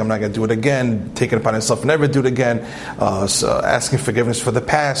charata, saying I'm not going to do it again, taking it upon himself, never do it again, asking forgiveness for the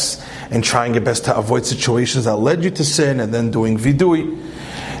past, and trying your best to avoid situations that led you to sin, and then doing vidui.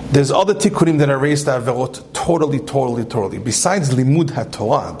 There's other tikkunim that erase the averot totally. Besides limud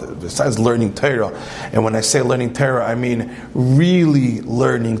haTorah, besides learning Torah, and when I say learning Torah, I mean really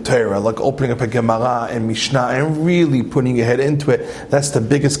learning Torah, like opening up a Gemara and Mishnah and really putting your head into it. That's the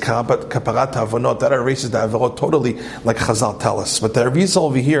biggest kaparat avonot that erases the averot totally, like Chazal tell us. But the Arizal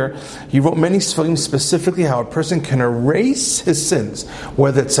over here, he wrote many sfarim specifically how a person can erase his sins,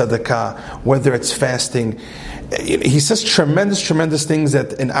 whether it's tzedakah, whether it's fasting. He says tremendous things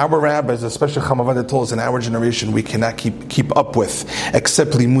that in our rabbis, especially Chamavad told us in our generation, we cannot keep up with,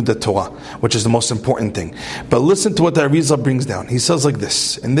 except Limud Torah, which is the most important thing. But listen to what the Arizal brings down. He says like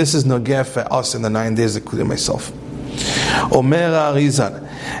this, and this is nogeh for us in the 9 days, including myself. Omer Arizal,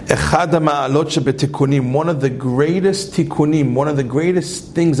 one of the greatest tikkunim, one of the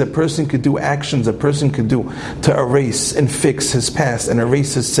greatest things a person could do, actions a person could do to erase and fix his past and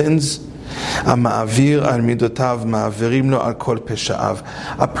erase his sins. A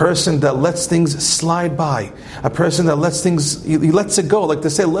person that lets things slide by. A person that lets things, he lets it go. Like they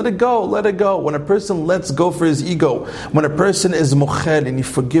say, let it go. When a person lets go for his ego, when a person is mochel and he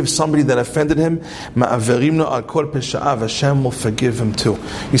forgives somebody that offended him, Hashem will forgive him too.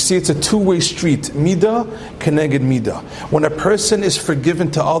 You see, it's a two-way street. Midah keneged midah. When a person is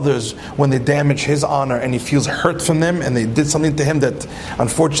forgiven to others when they damage his honor and he feels hurt from them and they did something to him that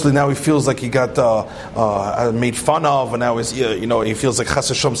unfortunately now he feels like he got made fun of, and now he feels like chas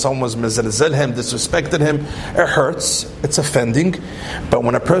v'shalom someone was mezalzel him, disrespected him. It hurts. It's offending. But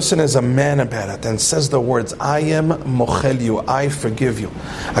when a person is a man about it and says the words, I am mochel you, I forgive you,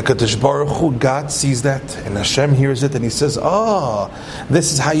 HaKadosh Baruch Hu, God sees that, and Hashem hears it, and He says,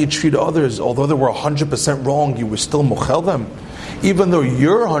 this is how you treat others. Although they were 100% wrong, you were still mochel them. Even though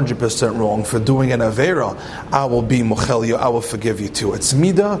you're 100% wrong for doing an avera, I will be mochel you, I will forgive you too. It's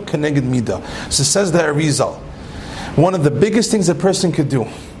midah keneged midah. So says the Arizal, one of the biggest things a person could do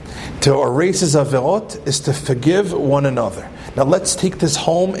to erase his averot is to forgive one another. Now let's take this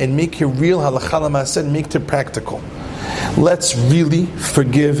home and make it real, halakha l'maaseh, and make it practical. Let's really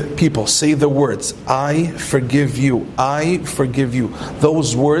forgive people. Say the words, I forgive you, I forgive you.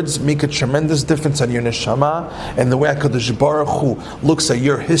 Those words make a tremendous difference on your neshama and the way HaKadosh Baruch Hu looks at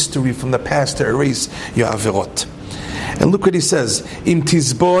your history from the past to erase your averot. And look what he says, Im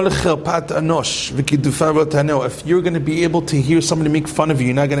tizbol cherpat anosh v'kidufa v'taneo. If you're going to be able to hear somebody make fun of you,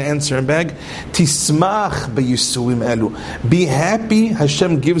 you're not going to answer him back. Tismach b'yisurim elu. Be happy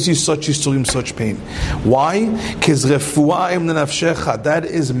Hashem gives you such yisurim, such pain. Why? Kez refuah im lenafshecha. That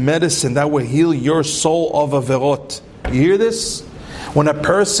is medicine. That will heal your soul of averot. You hear this? When a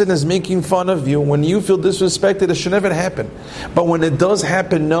person is making fun of you, when you feel disrespected, it should never happen. But when it does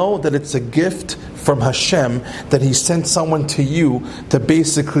happen, know that it's a gift from Hashem, that He sent someone to you to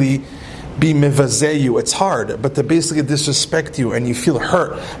basically be mevazeh you. It's hard, but to basically disrespect you and you feel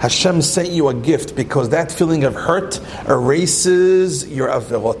hurt. Hashem sent you a gift because that feeling of hurt erases your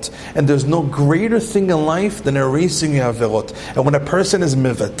averot. And there's no greater thing in life than erasing your averot. And when a person is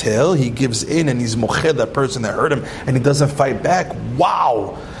mevatel, he gives in and he's moched that person that hurt him and he doesn't fight back.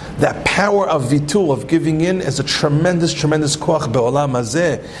 Wow! That power of vitul, of giving in, is a tremendous koach be'olam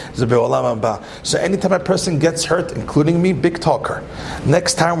hazeh, be'olam haba. So anytime a person gets hurt, including me, big talker.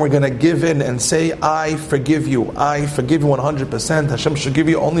 Next time we're going to give in and say, I forgive you 100%. Hashem should give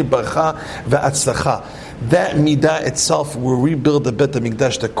you only bracha ve'atzlacha. that midah itself will rebuild the Bet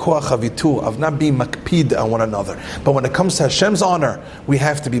HaMikdash, the koach havitur, of not being makpid on one another. But when it comes to Hashem's honor, we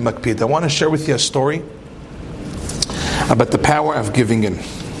have to be makpid. I want to share with you a story about the power of giving in.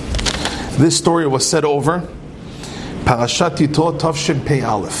 This story was said over Parashat Yitro Tavshin Pei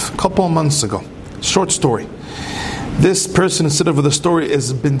Aleph, a couple of months ago. Short story. This person instead of the story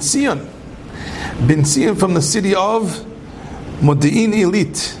is Ben Zion. Ben Zion from the city of Modi'in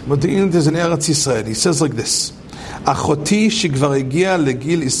Ilit. Modi'in Ilit is in Eretz Yisrael. He says like this: Achoti shekvar egia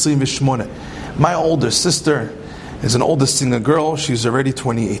legil 28. My older sister is an oldest single girl. She's already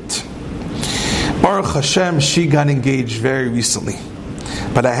 28. Baruch Hashem, she got engaged very recently.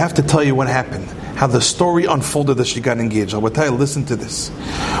 But I have to tell you what happened, how the story unfolded that she got engaged. I will tell you, listen to this.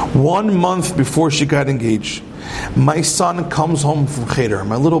 1 month before she got engaged, my son comes home from Cheder.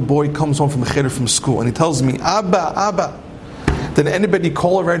 My little boy comes home from Cheder from school, and he tells me, Abba, did anybody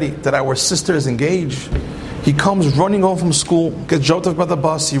call already that our sister is engaged? He comes running home from school, gets dropped off by the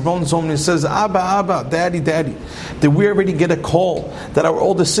bus, he runs home and he says, Abba, Daddy, did we already get a call that our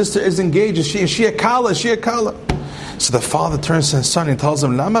older sister is engaged? Is she a kala? So the father turns to his son and tells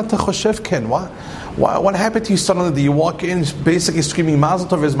him, Lama t'choshev ken? What happened to you suddenly? You walk in basically screaming, Mazel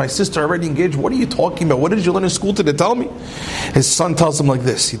Tov, is my sister already engaged? What are you talking about? What did you learn in school today? Tell me. His son tells him like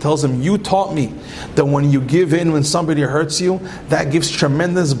this. He tells him, you taught me that when you give in when somebody hurts you, that gives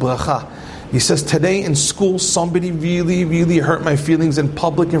tremendous bracha. He says, today in school, somebody really, really hurt my feelings in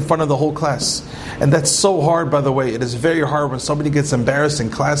public in front of the whole class. And that's so hard, by the way. It is very hard when somebody gets embarrassed in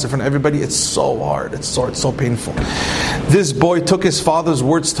class in front of everybody. It's so hard. It's so painful. This boy took his father's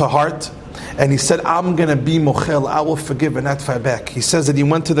words to heart. And he said, I'm going to be mochel, I will forgive and not fight back. He says that he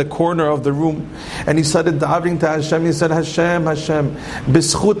went to the corner of the room and he started davening to Hashem. He said, Hashem,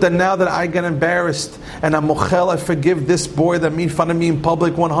 bischut, that now that I get embarrassed and I'm mochel, I forgive this boy that made fun of me in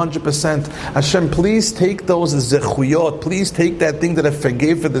public 100%. Hashem, please take those zechuyot, please take that thing that I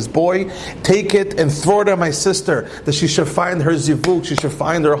forgave for this boy, take it and throw it at my sister, that she should find her zivug, she should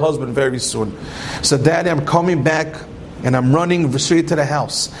find her husband very soon. So Daddy, I'm coming back and I'm running straight to the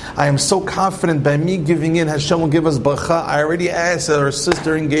house. I am so confident by me giving in, Hashem will give us bracha. I already asked that our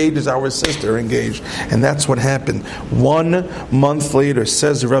sister engaged. And that's what happened. 1 month later,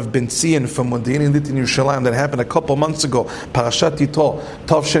 says Rav Ben Zion from Modi'in Ilit in Yerushalayim, that happened a couple months ago, Parashat Yitro,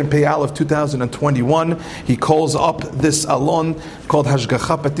 Tavshin Pei Aleph 2021. He calls up this alon called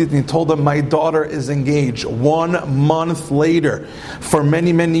Hashgacha Patit, and he told him, my daughter is engaged. 1 month later, for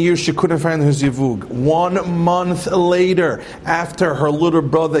many, many years, she couldn't find her zivug. 1 month later, after her little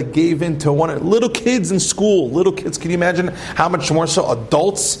brother gave in to little kids in school. Little kids, can you imagine how much more so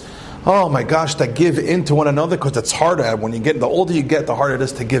adults? Oh my gosh, that give in to one another, because it's harder. When you get, the older you get, the harder it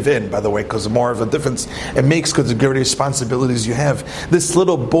is to give in, by the way, because the more of a difference it makes because of the greater responsibilities you have. This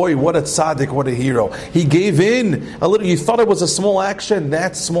little boy, what a tzaddik, what a hero. He gave in a little. You thought it was a small action.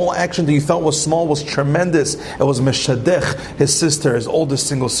 That small action that you thought was small was tremendous. It was Meshadech, his sister, his oldest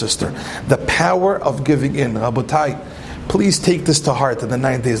single sister. The power of giving in. Rabotai, please take this to heart in the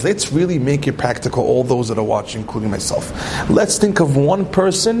 9 days. Let's really make it practical, all those that are watching, including myself. Let's think of one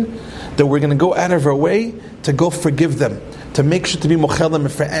person that we're going to go out of our way to go forgive them, to make sure to be mochel them,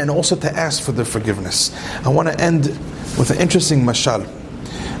 and also to ask for their forgiveness. I want to end with an interesting mashal.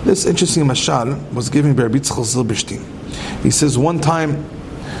 This interesting mashal was given by Rabbi Yitzchak Zilberstein. He says one time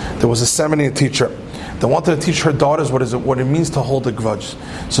there was a seminary teacher that wanted to teach her daughters what it means to hold a grudge.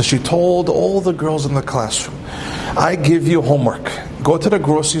 So she told all the girls in the classroom, I give you homework. Go to the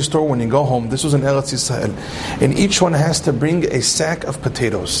grocery store when you go home. This was in Eretz Yisrael. And each one has to bring a sack of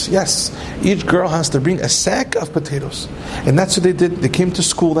potatoes. Yes, each girl has to bring a sack of potatoes. And that's what they did. They came to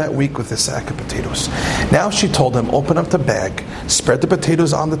school that week with a sack of potatoes. Now she told them, open up the bag, spread the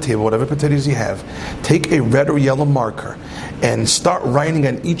potatoes on the table, whatever potatoes you have, take a red or yellow marker, and start writing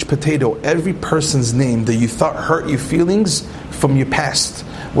on each potato every person's name that you thought hurt your feelings from your past.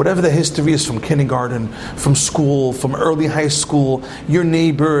 Whatever the history is, from kindergarten, from school, from early high school, your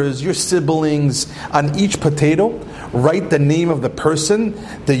neighbors, your siblings. On each potato, write the name of the person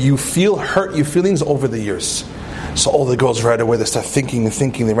that you feel hurt your feelings over the years. So all the girls right away, they start thinking.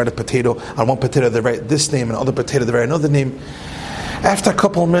 They write a potato. On one potato they write this name, and another potato they write another name. After a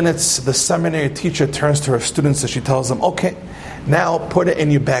couple of minutes, the seminary teacher turns to her students and she tells them, okay, now put it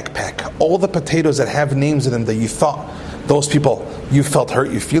in your backpack. All the potatoes that have names in them that you thought those people, you felt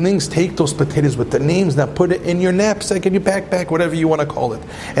hurt your feelings, take those potatoes with the names, now put it in your knapsack, in your backpack, whatever you want to call it.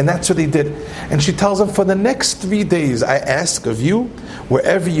 And that's what they did. And she tells them, for the next 3 days, I ask of you,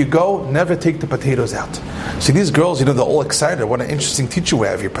 wherever you go, never take the potatoes out. See, these girls, they're all excited. What an interesting teacher we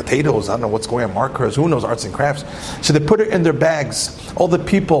have here. Potatoes, I don't know what's going on, markers, who knows, arts and crafts. So they put it in their bags. All the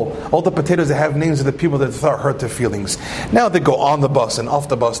people, all the potatoes that have names of the people that thought hurt their feelings. Now they go on the bus and off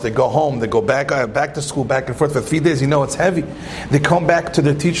the bus, they go home, they go back to school, back and forth for 3 days. It's heavy. They come back to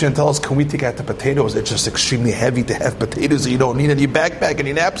their teacher and tell us, can we take out the potatoes? It's just extremely heavy to have potatoes that you don't need in your backpack, in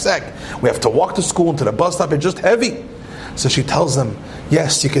your knapsack. We have to walk to school and to the bus stop, it's just heavy. So she tells them,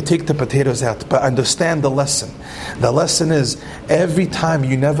 yes, you can take the potatoes out, but understand the lesson. The lesson is, every time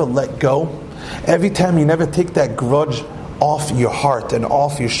you never let go, every time you never take that grudge off your heart and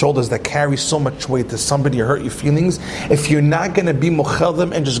off your shoulders that carry so much weight that somebody hurt your feelings, if you're not going to be mochel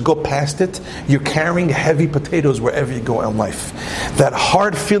them and just go past it, you're carrying heavy potatoes wherever you go in life. That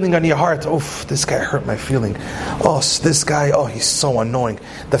hard feeling on your heart, this guy hurt my feeling. This guy, he's so annoying.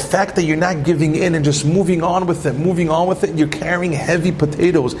 The fact that you're not giving in and just moving on with it, you're carrying heavy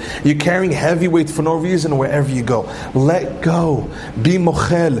potatoes. You're carrying heavy weight for no reason wherever you go. Let go. Be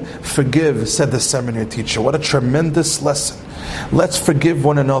mochel. Forgive, said the seminary teacher. What a tremendous lesson. Let's forgive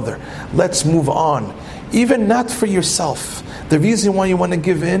one another. Let's move on. Even not for yourself. The reason why you want to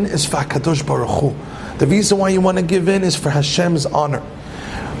give in is for HaKadosh Baruch Hu. The reason why you want to give in is for Hashem's honor.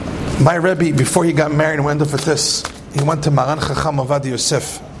 My Rebbe, before he got married and went off with this, he went to Maran Chacham Ovadia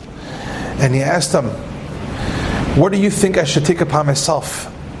Yosef and he asked him, what do you think I should take upon myself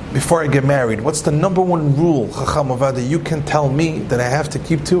before I get married? What's the number one rule, Chacham Ovadia, you can tell me that I have to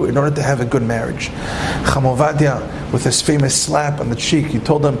keep to in order to have a good marriage? Chacham Ovadia, with his famous slap on the cheek, he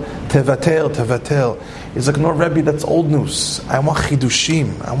told him, Tevatel, Tevatel. He's like, no, Rebbe, that's old news. I want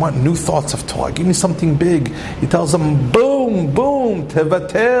chidushim. I want new thoughts of Torah. Give me something big. He tells him, boom, boom,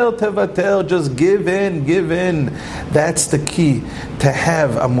 Tevatel, Tevatel. Just give in. That's the key to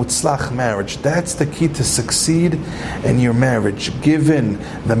have a mutzlach marriage. That's the key to succeed in your marriage. Give in.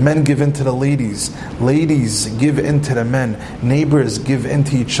 The men give in to the ladies. Ladies give in to the men. Neighbors give in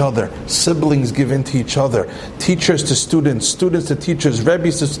to each other. Siblings give in to each other. Teachers to students. Students to teachers.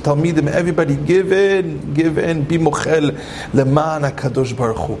 Rebbes to Talmidim. Everybody give in. Be mochel leman HaKadosh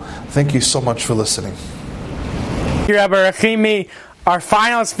Baruch Hu. Thank you so much for listening. Rabbi Rachimi, our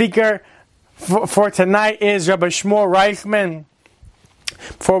final speaker for tonight is Rabbi Shmuel Reichman.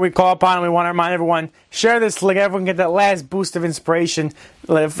 Before we call upon him, we want to remind everyone, share this link. Everyone get that last boost of inspiration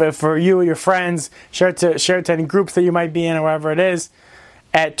for you, your friends. Share it to any groups that you might be in or wherever it is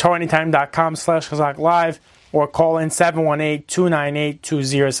at TorahAnytime.com/Chazak Live. Or call in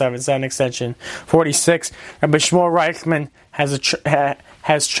 718-298-2077, extension 46. Rabbi Shmuel Reichman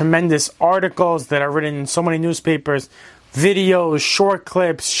has tremendous articles that are written in so many newspapers, videos, short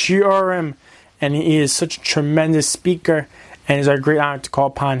clips, shiurim, and he is such a tremendous speaker, and it's our great honor to call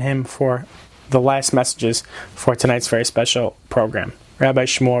upon him for the last messages for tonight's very special program. Rabbi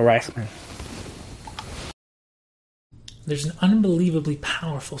Shmuel Reichman. There's an unbelievably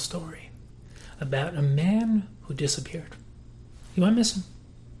powerful story about a man who disappeared. He went missing.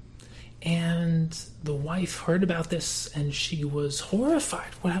 And the wife heard about this and she was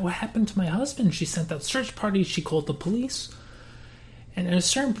horrified. What happened to my husband? She sent out search parties. She called the police. And at a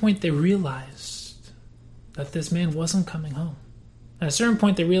certain point they realized that this man wasn't coming home. At a certain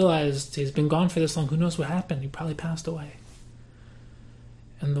point they realized he's been gone for this long. Who knows what happened? He probably passed away.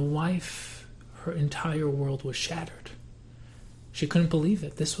 And the wife, her entire world was shattered. She couldn't believe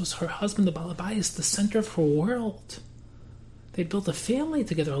it. This was her husband, the Balabayas, the center of her world. They built a family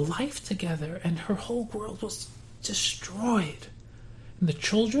together, a life together, and her whole world was destroyed. And the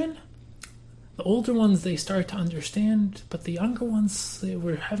children, the older ones, they started to understand, but the younger ones, they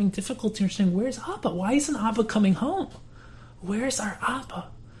were having difficulty understanding, where's Abba? Why isn't Abba coming home? Where's our Abba?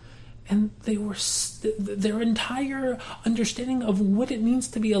 And their entire understanding of what it means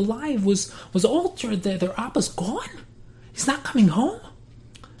to be alive was altered. Their Abba's gone. He's not coming home.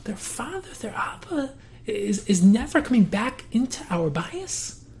 Their father, their Abba, is never coming back into our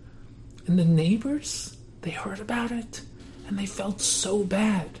bias. And the neighbors, they heard about it, and they felt so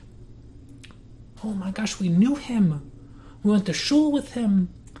bad. Oh my gosh, we knew him. We went to shul with him,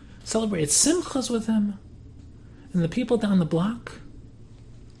 celebrated simchas with him. And the people down the block,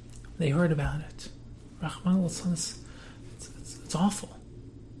 they heard about it. Rahman al-San, it's awful.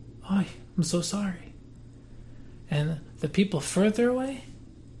 Oh, I'm so sorry. And the people further away,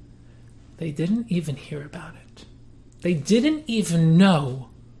 they didn't even hear about it. They didn't even know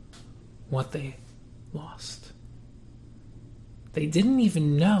what they lost. They didn't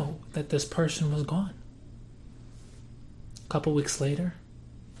even know that this person was gone. couple weeks later,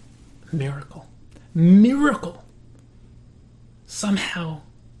 miracle. Somehow,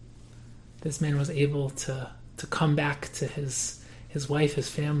 this man was able to come back to his wife, his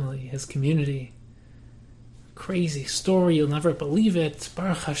family, his community. Crazy story, you'll never believe it.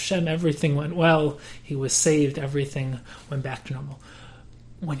 Baruch Hashem, everything went well. He was saved, everything went back to normal.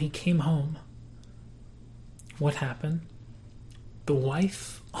 When he came home, what happened? The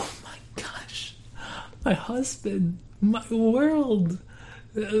wife, oh my gosh, my husband, my world,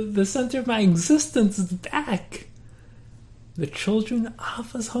 the center of my existence is back. The children,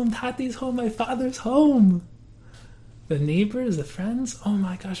 Ava's home, Tati's home, my father's home. The neighbors, the friends, oh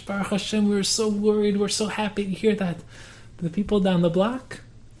my gosh, Baruch Hashem, we were so worried, we're so happy to hear that. The people down the block,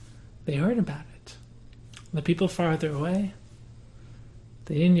 they heard about it. The people farther away,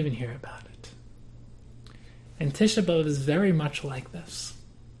 they didn't even hear about it. And Tisha B'Av is very much like this.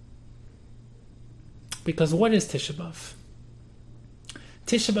 Because what is Tisha B'Av?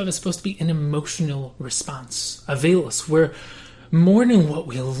 Tisha B'Av is supposed to be an emotional response, avelus. We're mourning what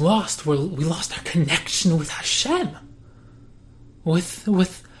we lost. We lost our connection with Hashem, with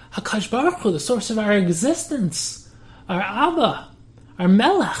HaKadosh Baruch Hu, the source of our existence, our Abba, our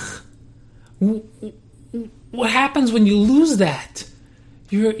Melech. What happens when you lose that?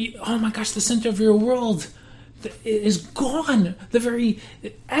 Oh my gosh, the center of your world is gone. The very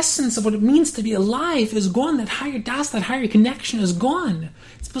essence of what it means to be alive is gone. That higher das, that higher connection is gone.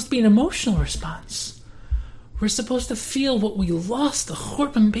 It's supposed to be an emotional response. We're supposed to feel what we lost, the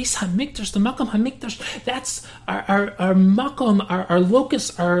Churban Beis HaMikdash, the Makom HaMikdash. That's our Makom, our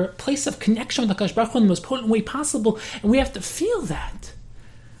locus, our place of connection with HaKadosh Baruch Hu in the most potent way possible, and we have to feel that.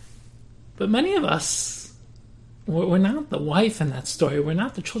 But many of us, we're not the wife in that story. We're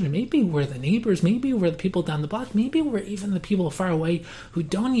not the children. Maybe we're the neighbors. Maybe we're the people down the block. Maybe we're even the people far away who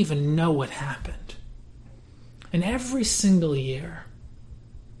don't even know what happened. And every single year,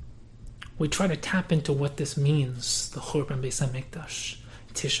 we try to tap into what this means, the Churban Beis HaMikdash,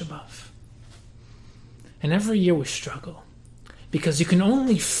 Tisha B'Av. And every year we struggle, because you can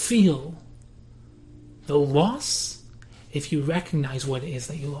only feel the loss if you recognize what it is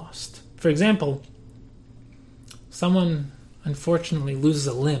that you lost. For example, someone unfortunately loses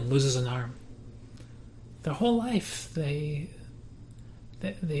a limb, loses an arm. Their whole life, they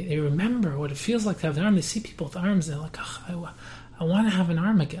remember what it feels like to have an arm. They see people with arms, they're like, oh, I want to have an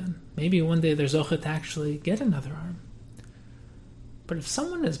arm again. Maybe one day there's zochah to actually get another arm. But if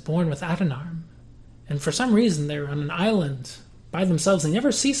someone is born without an arm, and for some reason they're on an island by themselves, they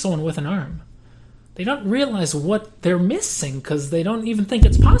never see someone with an arm, they don't realize what they're missing because they don't even think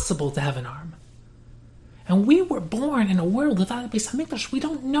it's possible to have an arm. And we were born in a world without a Beis HaMikdash. We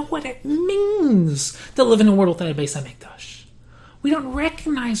don't know what it means to live in a world without a Beis HaMikdash. We don't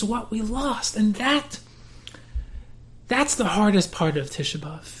recognize what we lost, and that's the hardest part of Tisha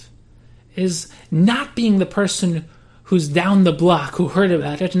B'Av, is not being the person who's down the block, who heard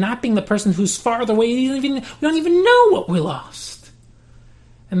about it, not being the person who's farther away. We don't even know what we lost.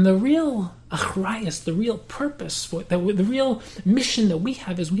 And the real achrayus, the real purpose, the real mission that we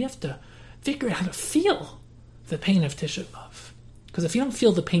have is we have to figure out how to feel the pain of Tisha B'Av. Because if you don't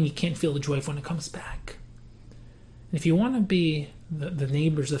feel the pain, you can't feel the joy when it comes back. And if you want to be the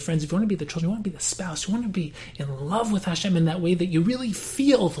neighbors, the friends, if you want to be the children, you want to be the spouse, you want to be in love with Hashem in that way that you really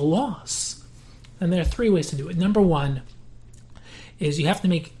feel the loss. And there are three ways to do it. Number one is you have to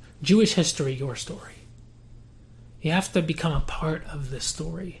make Jewish history your story. You have to become a part of this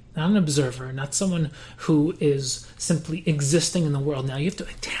story, not an observer, not someone who is simply existing in the world. Now you have to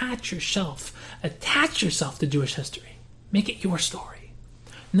attach yourself to Jewish history. Make it your story.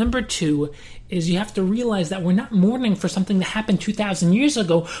 Number two is you have to realize that we're not mourning for something that happened 2,000 years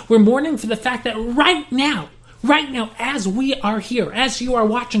ago. We're mourning for the fact that right now, as we are here, as you are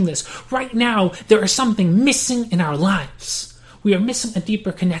watching this, right now, there is something missing in our lives. We are missing a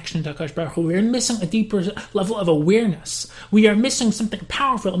deeper connection to HaKadosh Baruch Hu. We are missing a deeper level of awareness. We are missing something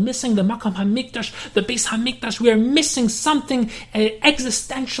powerful, missing the Makom HaMikdash, the Beis HaMikdash. We are missing something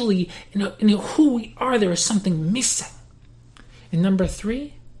existentially in who we are. There is something missing. And number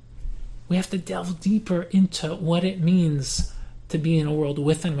three, we have to delve deeper into what it means to be in a world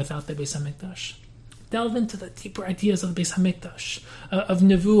with and without the Beis HaMikdash. Delve into the deeper ideas of the Beis HaMikdash, of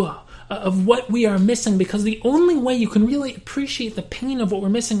Nevuah, of what we are missing, because the only way you can really appreciate the pain of what we're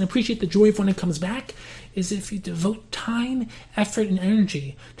missing and appreciate the joy of when it comes back is if you devote time, effort, and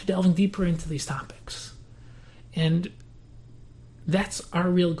energy to delving deeper into these topics. And that's our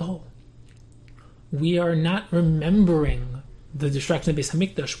real goal. We are not remembering the destruction of Beis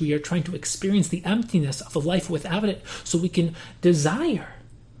HaMikdash. We are trying to experience the emptiness of a life without it so we can desire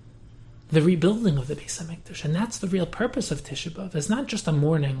the rebuilding of the Beis HaMikdash. And that's the real purpose of Tisha B'Av. It's not just a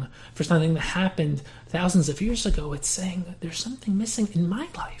mourning for something that happened thousands of years ago. It's saying there's something missing in my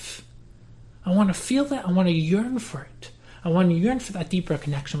life. I want to feel that. I want to yearn for it. I want to yearn for that deeper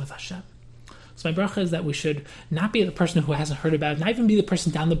connection with Hashem. So my bracha is that we should not be the person who hasn't heard about it, not even be the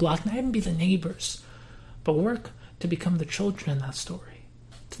person down the block, not even be the neighbors, but work to become the children in that story,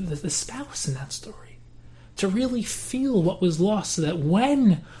 to the spouse in that story, to really feel what was lost, so that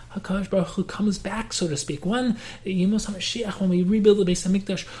when HaKadosh Baruch Hu comes back, so to speak, when Yemos HaMashiach, when we rebuild the Beis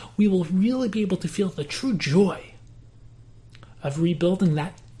HaMikdash, we will really be able to feel the true joy of rebuilding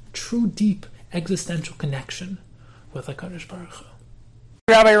that true, deep, existential connection with HaKadosh Baruch Hu.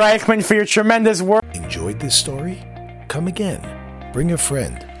 Rabbi Reichman, for your tremendous work. Enjoyed this story? Come again. Bring a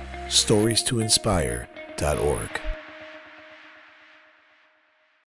friend. StoriesToInspire.org